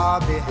 John's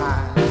far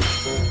behind.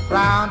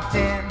 Round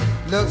 10,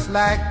 looks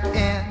like the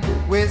end.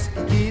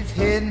 Whiskey keeps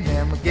hitting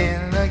him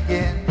again and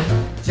again.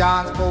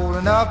 John's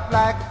folding up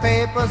like a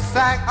paper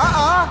sack.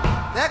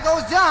 There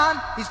goes John,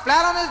 he's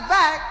flat on his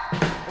back.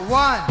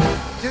 1,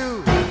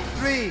 2,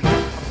 3,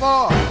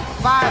 4,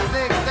 5,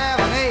 6,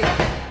 7, 8,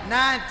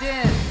 9,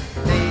 10.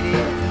 Ladies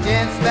and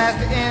gents, that's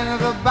the end of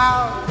the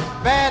bout.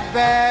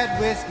 Bad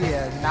whiskey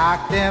has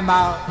knocked him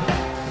out.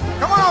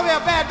 Come on over here,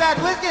 bad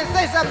whiskey, and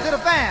say something to the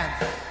fans.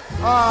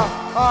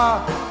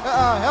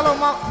 Hello,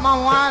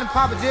 Mama Wine and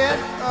Papa Jed.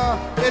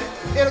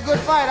 It's a good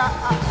fight.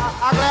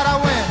 I'm glad I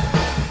win.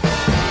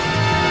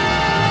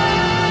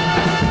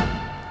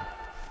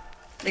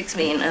 Mix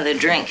me another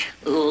drink,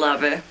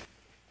 lover.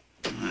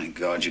 My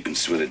God, you can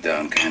swill it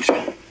down, can't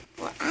you?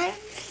 Well, I'm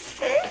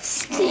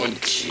thirsty. Oh,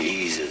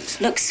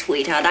 Jesus. Look,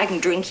 sweetheart, I can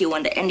drink you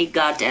under any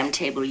goddamn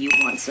table you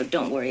want, so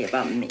don't worry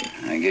about me.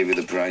 I gave you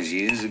the prize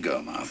years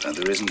ago, Martha.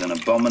 There isn't an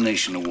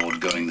abomination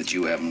award going that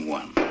you haven't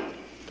won. I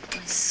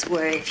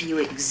swear if you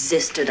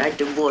existed, I'd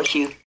divorce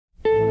you.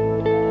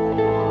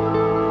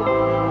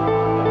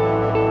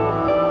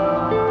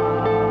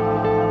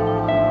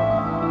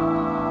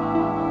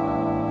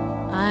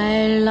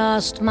 I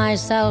lost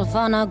myself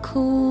on a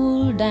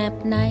cool,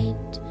 damp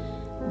night,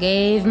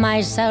 gave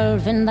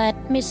myself in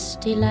that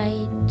misty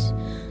light,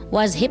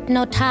 was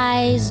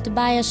hypnotized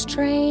by a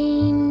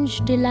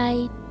strange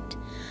delight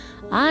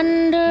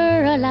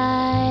under a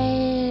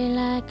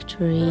lilac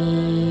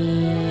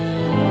tree.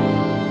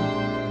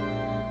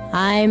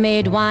 I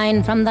made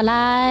wine from the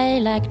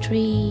lilac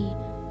tree,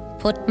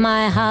 put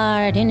my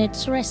heart in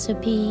its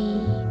recipe.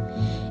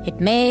 It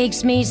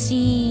makes me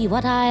see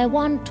what I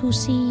want to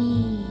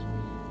see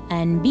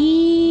and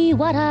be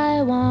what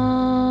I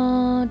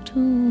want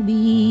to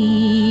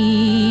be.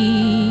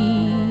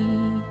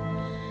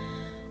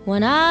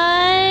 When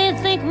I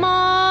think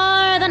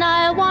more than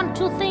I want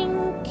to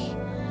think,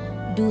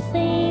 do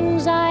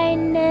things I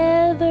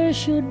never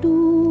should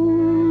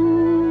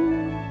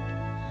do.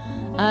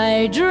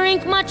 I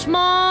drink much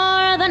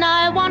more than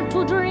I want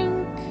to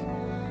drink,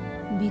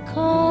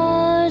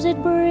 because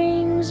it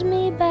brings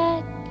me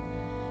back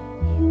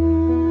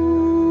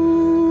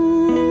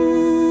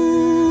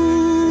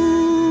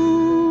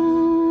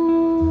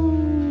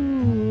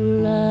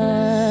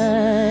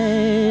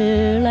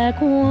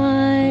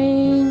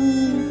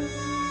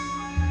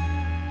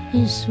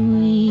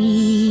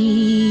sweet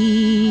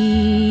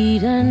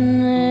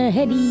and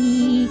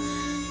heady,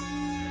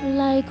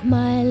 like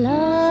my love.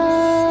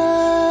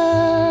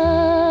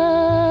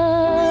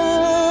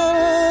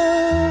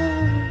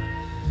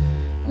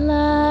 Lilac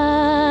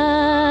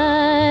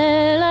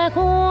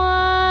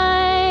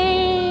wine,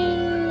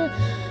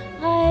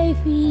 I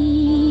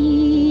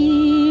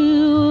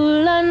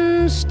feel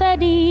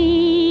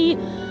unsteady,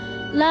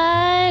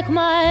 like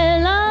my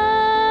love.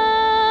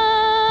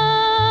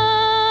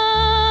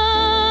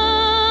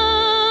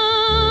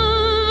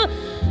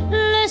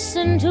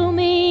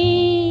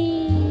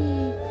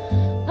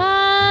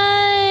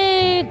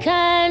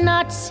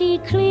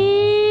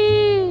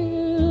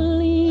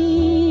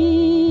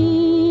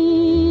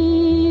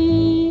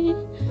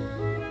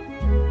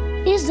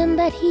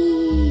 that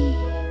he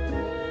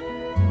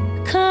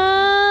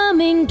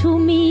coming to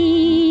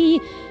me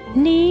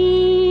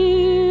nearly?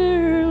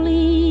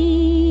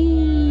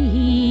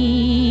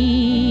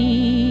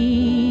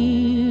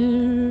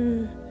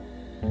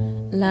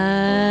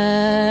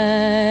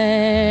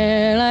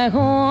 Like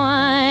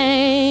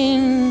wine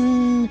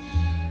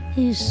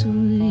is sweet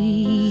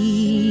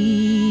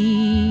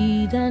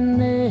and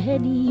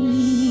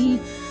heady.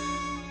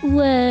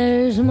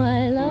 Where's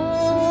my love?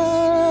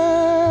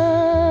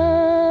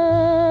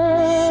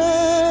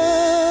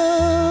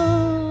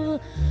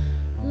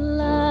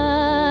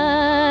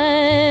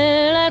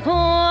 Like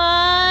wine,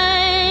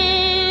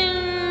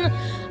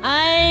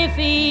 I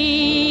feel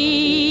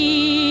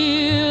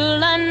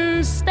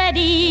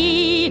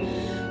unsteady.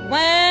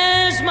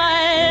 Where's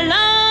my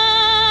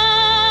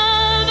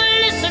love?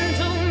 Listen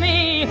to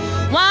me.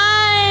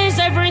 Why is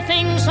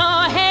everything so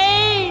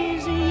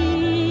hazy?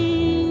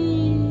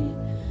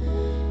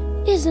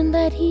 Isn't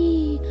that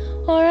he,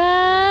 or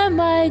am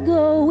I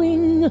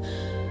going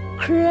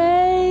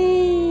crazy?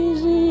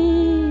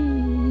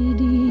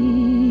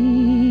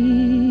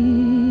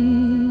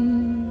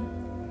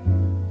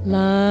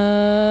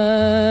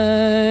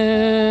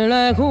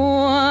 Like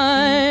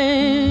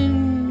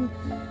wine,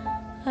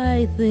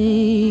 I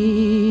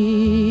think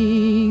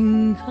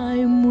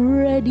I'm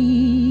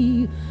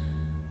ready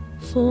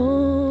for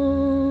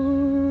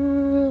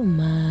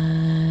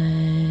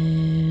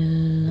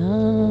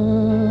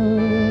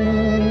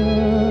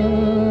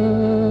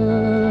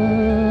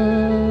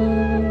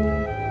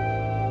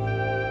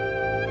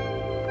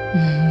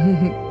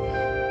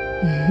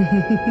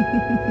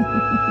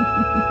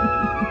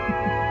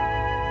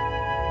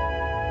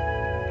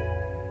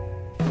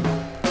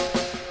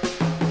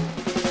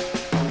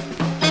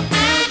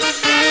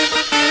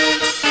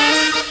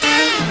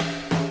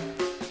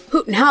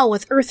Hoot and Howl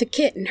with Eartha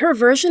Kitt and her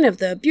version of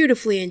the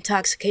beautifully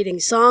intoxicating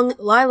song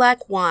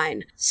Lilac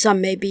Wine.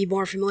 Some may be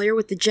more familiar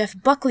with the Jeff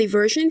Buckley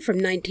version from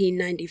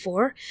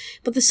 1994,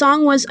 but the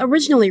song was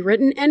originally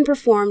written and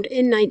performed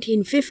in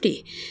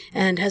 1950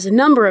 and has a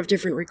number of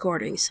different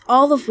recordings,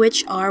 all of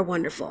which are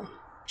wonderful.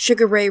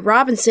 Sugar Ray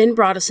Robinson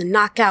brought us a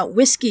Knockout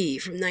Whiskey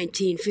from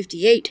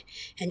 1958,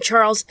 and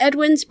Charles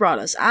Edwins brought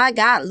us I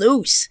Got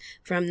Loose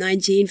from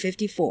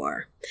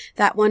 1954.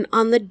 That one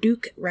on the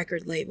Duke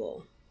record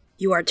label.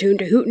 You are tuned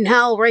to Hoot and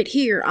Howl right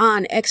here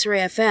on X-Ray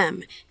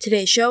FM.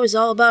 Today's show is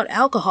all about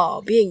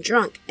alcohol, being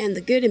drunk, and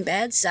the good and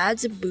bad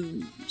sides of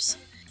booze.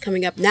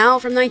 Coming up now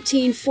from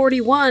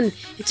 1941,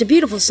 it's a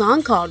beautiful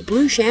song called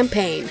Blue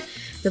Champagne.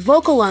 The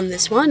vocal on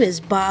this one is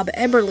Bob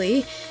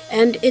Eberly,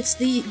 and it's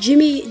the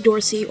Jimmy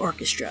Dorsey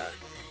Orchestra.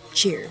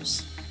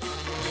 Cheers.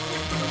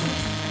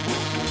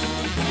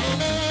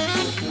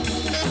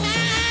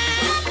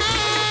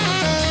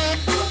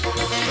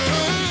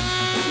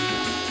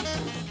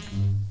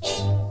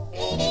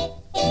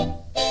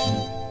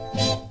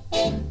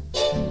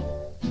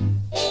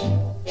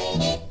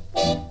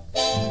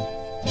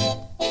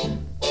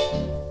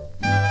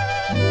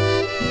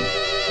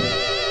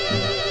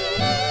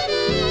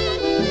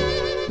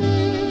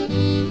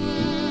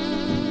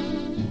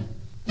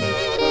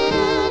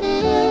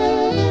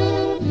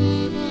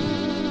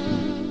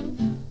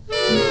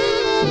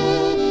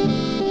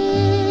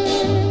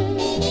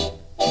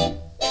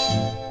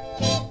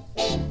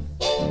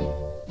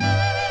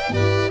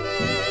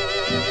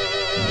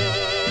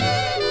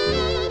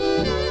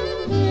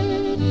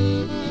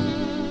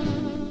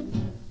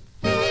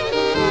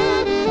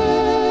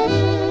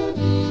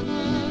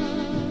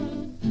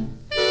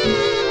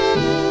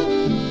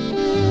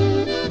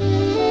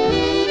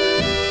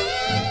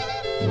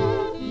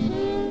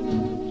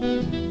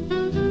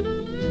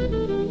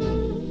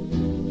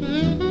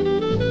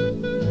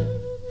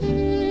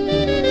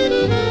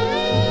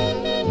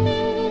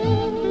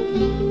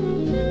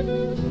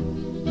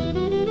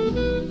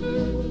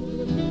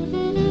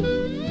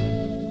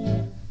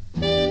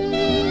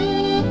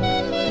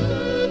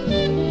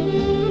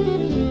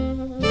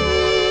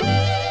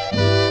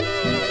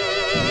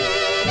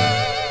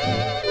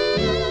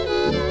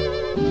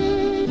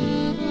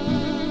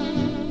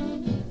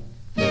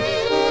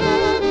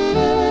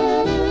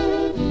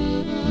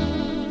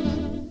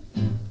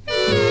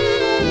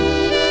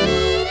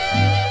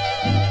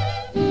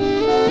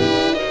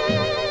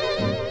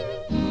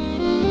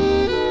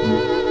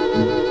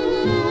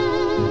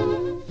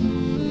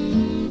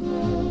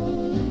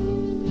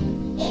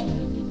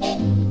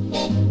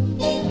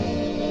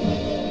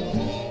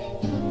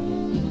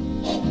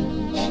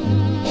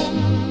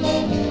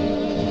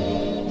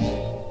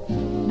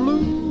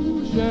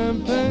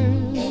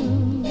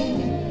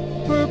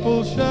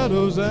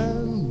 shadows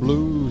and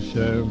blue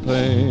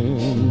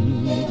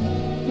champagne,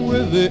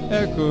 with the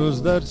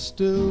echoes that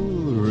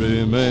still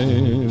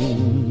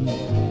remain.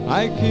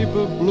 I keep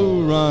a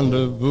blue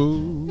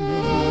rendezvous.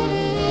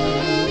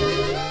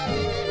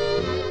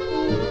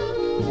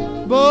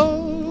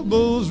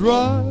 Bubbles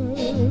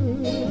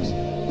rise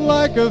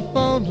like a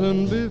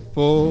fountain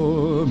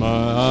before my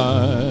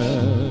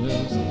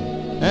eyes,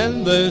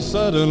 and they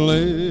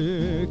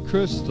suddenly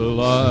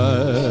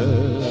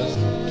crystallize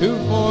to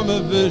form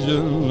a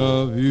vision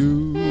of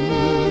you.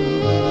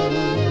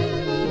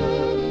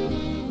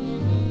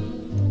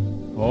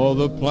 All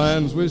the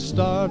plans we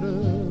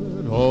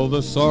started, all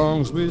the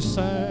songs we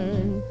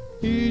sang,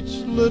 each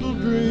little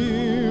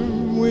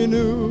dream we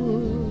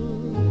knew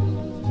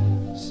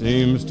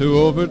seems to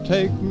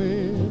overtake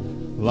me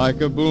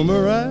like a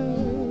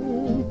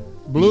boomerang.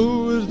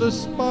 Blue is the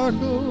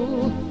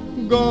sparkle,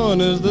 gone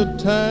is the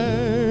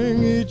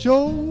tang. Each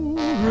old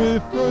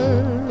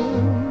refrain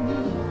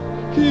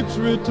keeps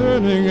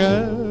returning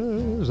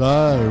as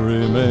I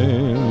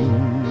remain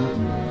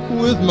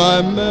with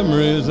my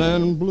memories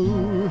and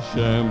blue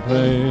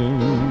champagne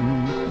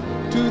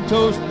to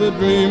toast the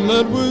dream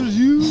that was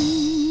you.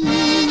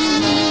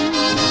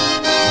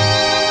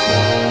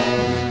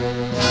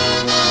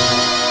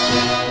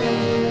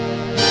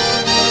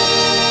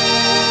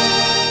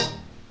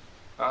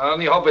 I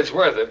only hope it's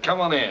worth it. Come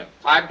on in.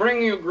 I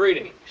bring you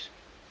greetings.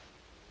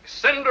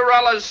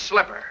 Cinderella's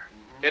slipper.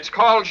 It's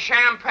called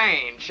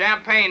champagne.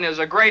 Champagne is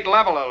a great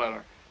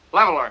leveler.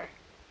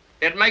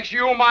 It makes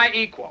you my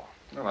equal.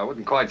 Well, I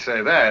wouldn't quite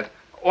say that.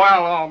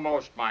 Well,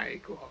 almost my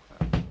equal.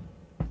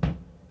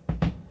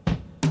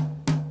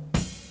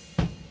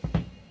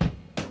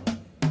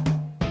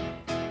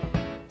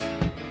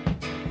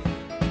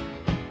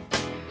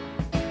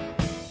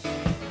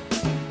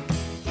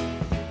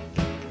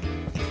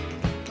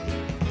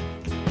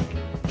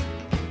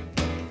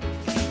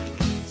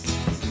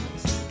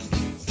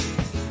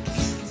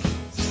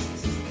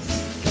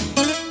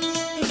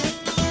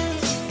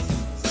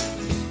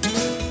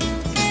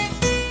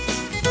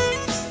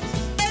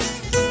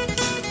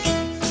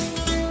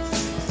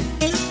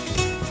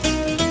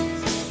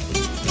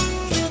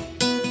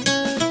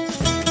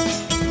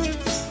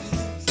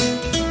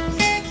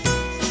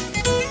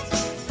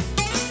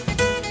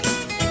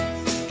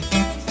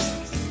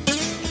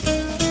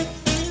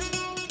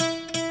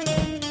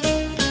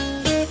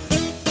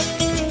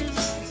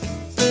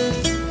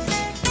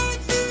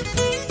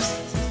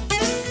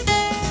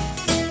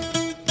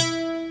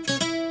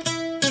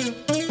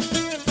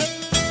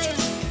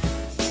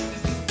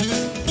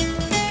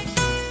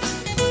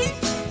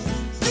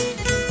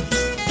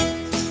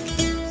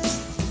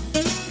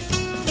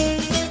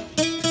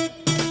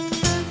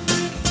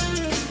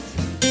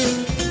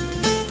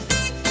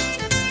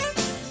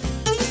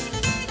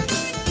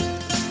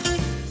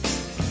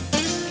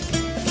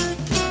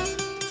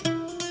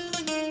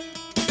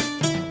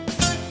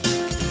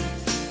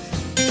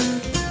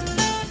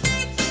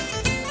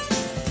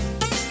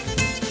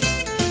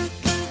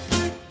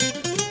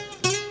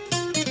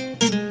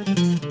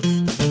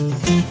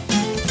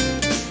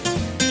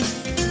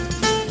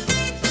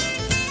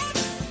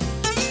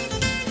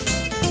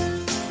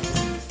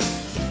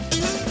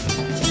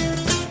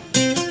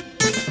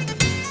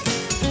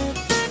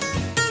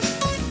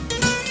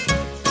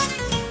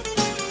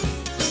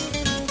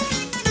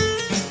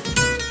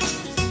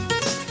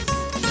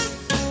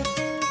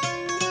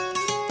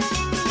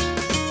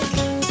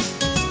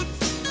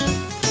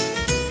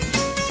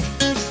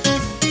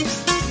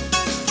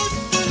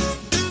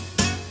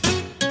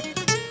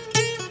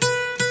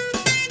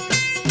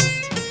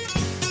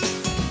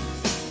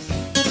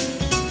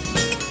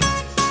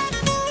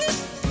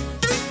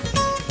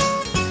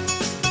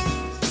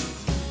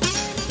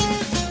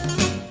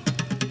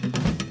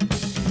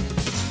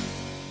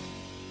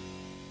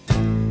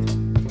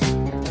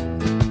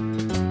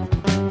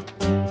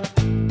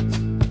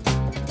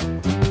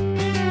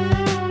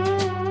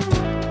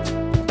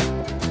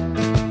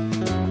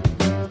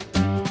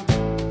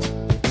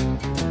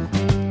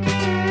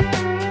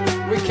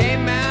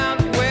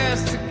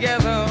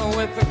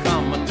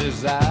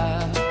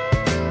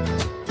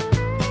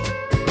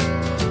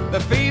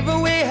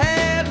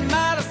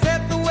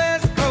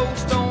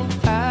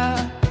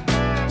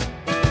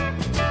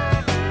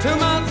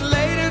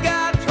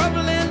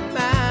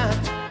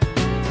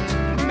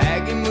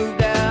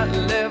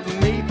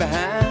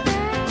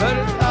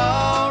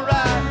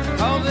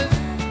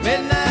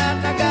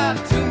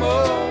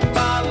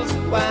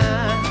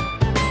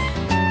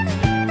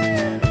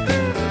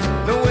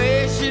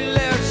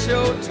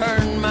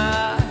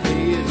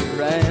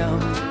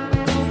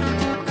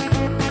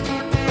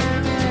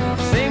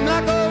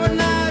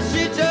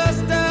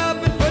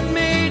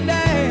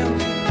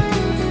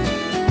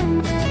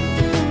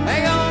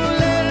 Ain't gonna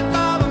let it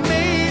bother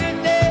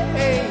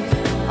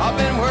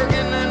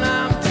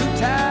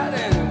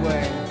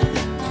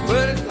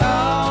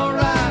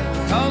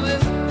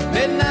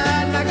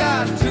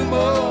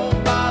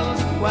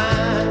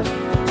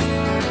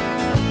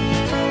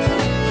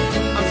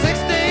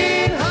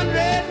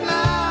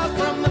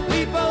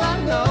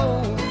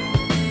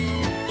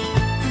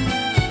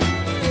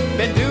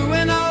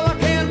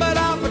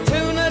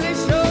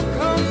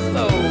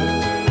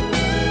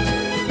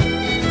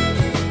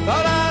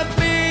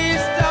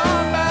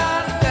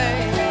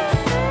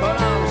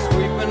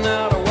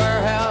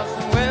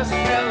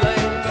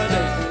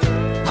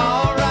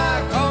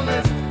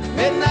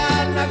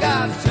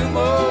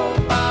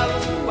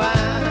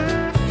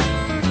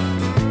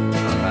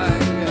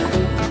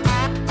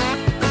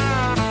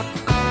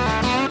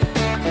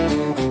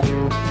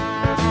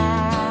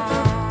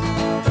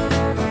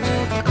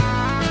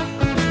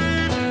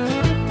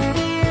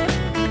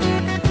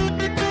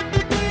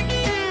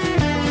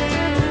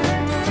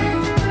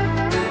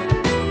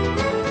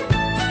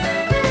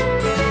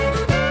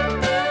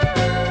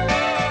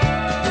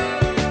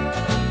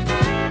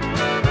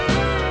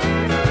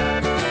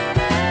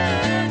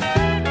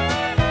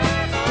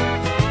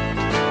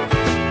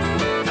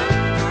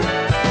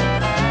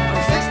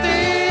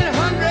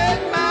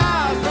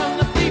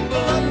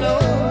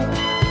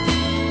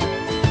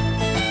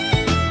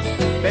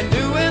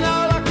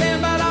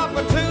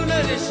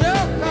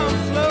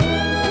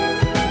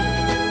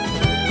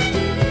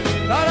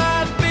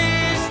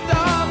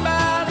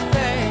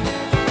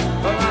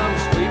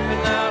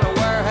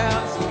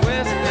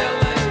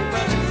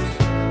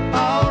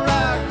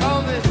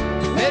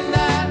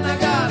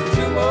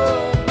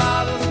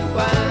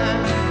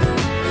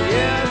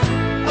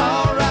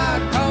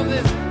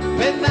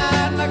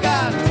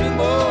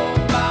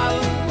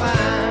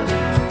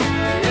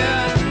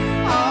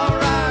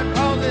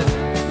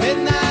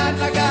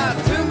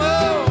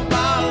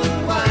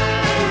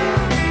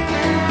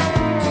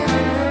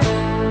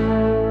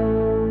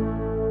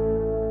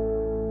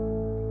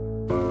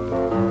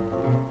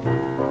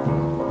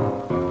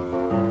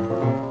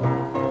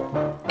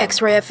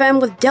X-Ray FM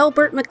with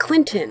Delbert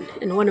McClinton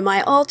and one of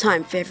my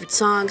all-time favorite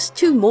songs,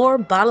 2 More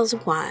Bottles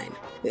of Wine.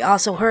 We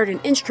also heard an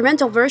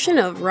instrumental version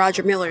of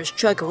Roger Miller's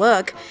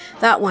Chug-a-Lug,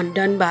 that one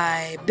done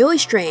by Billy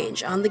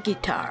Strange on the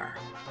guitar.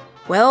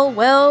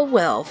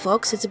 Well,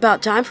 folks, it's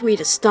about time for me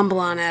to stumble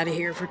on out of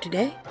here for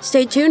today.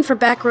 Stay tuned for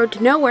Back Road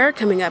to Nowhere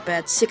coming up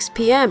at 6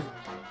 p.m.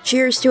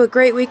 Cheers to a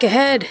great week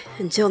ahead.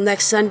 Until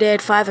next Sunday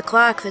at 5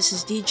 o'clock, this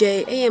is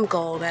DJ AM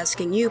Gold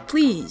asking you,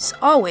 please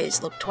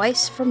always look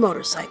twice for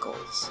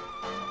motorcycles.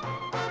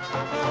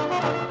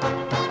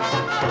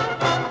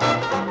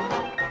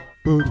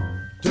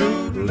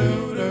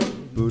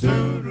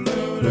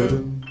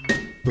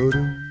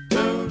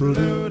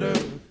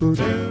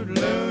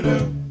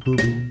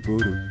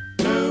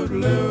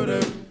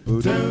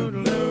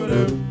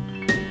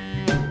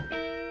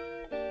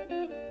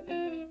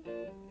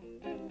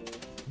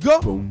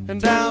 Going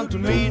down to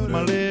meet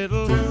my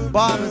little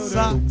Bobby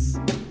Sox.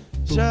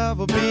 Shove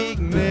a big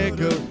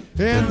nigga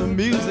in the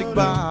music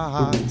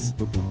box.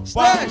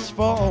 Stash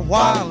for a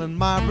while in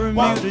my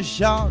Bermuda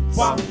shorts.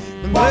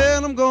 And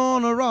then I'm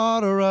gonna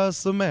order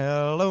us a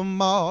mellow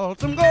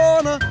malt. I'm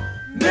gonna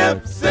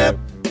nip sip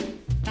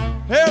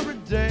every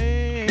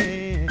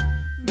day.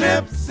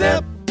 Nip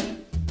sip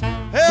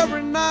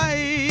every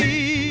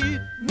night.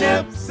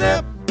 Nip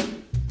sip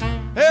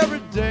every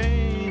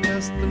day.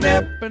 Just the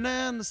nipping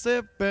and the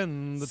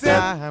sipping, the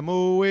time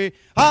away.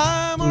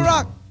 I'm a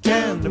rock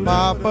candy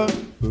popper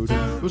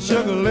with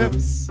sugar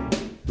lips,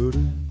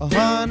 a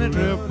honey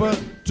dripper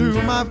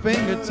to my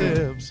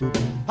fingertips.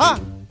 I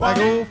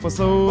go for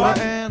soda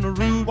and a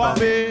root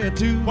beer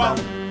too,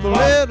 with a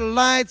little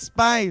light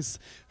spice.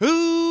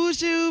 Ooh,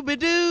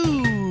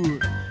 shooby-doo.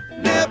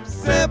 Nip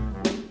sip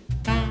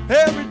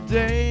every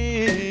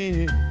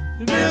day.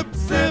 Nip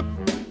sip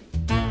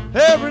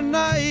every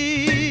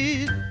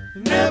night.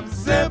 Nip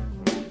sip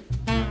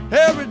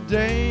every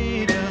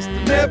day, just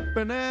a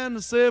nipping and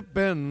a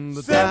sipping,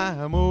 the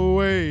time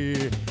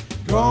away.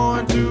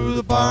 Going to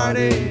the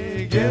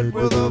party, get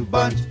with a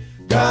bunch.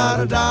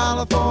 Got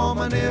 $1 for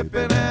my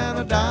nipping and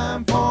a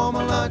dime for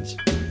my lunch.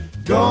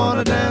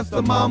 Gonna dance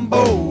the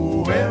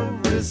mambo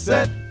every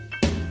set.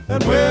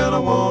 And when I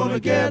wanna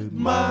get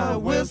my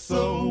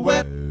whistle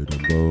wet, I'm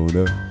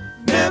gonna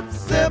nip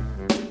sip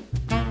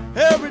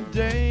every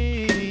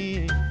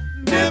day.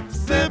 Nip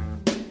sip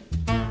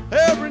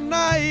every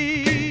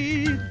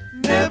night.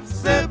 Nip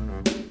sip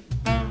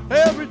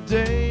every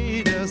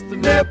day, just a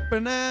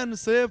nipping and a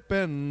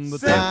sipping, the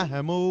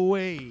time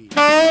away.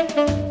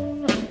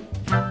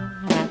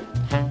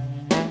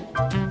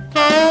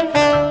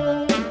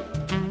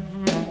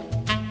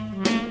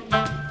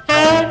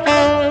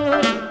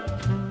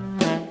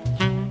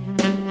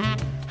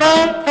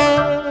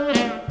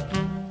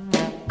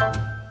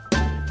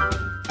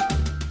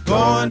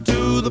 Going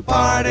to the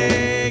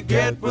party,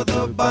 get with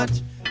a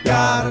bunch.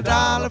 Got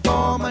 $1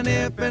 for my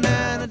nipping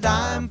and a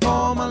dime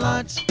for my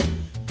lunch.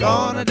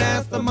 Gonna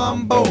dance the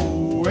mambo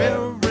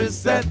every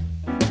set.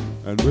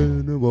 And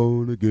when I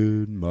wanna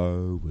get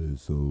my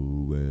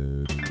whistle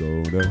wet, I'm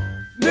gonna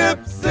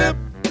nip sip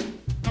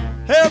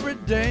every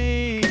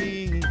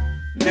day.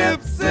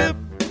 Nip sip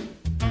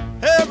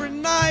every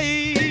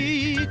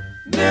night.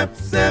 Nip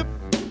sip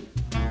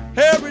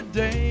every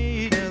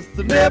day. Just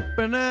the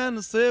nipping and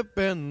the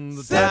sipping,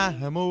 the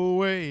time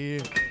away.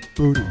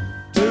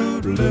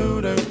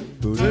 Toodaloo-doo,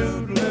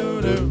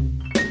 toodaloo-doo,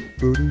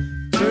 toodaloo-doo,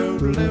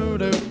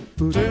 toodaloo-doo,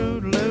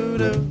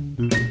 toodaloo-doo,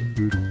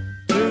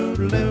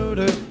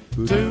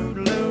 toodaloo-doo.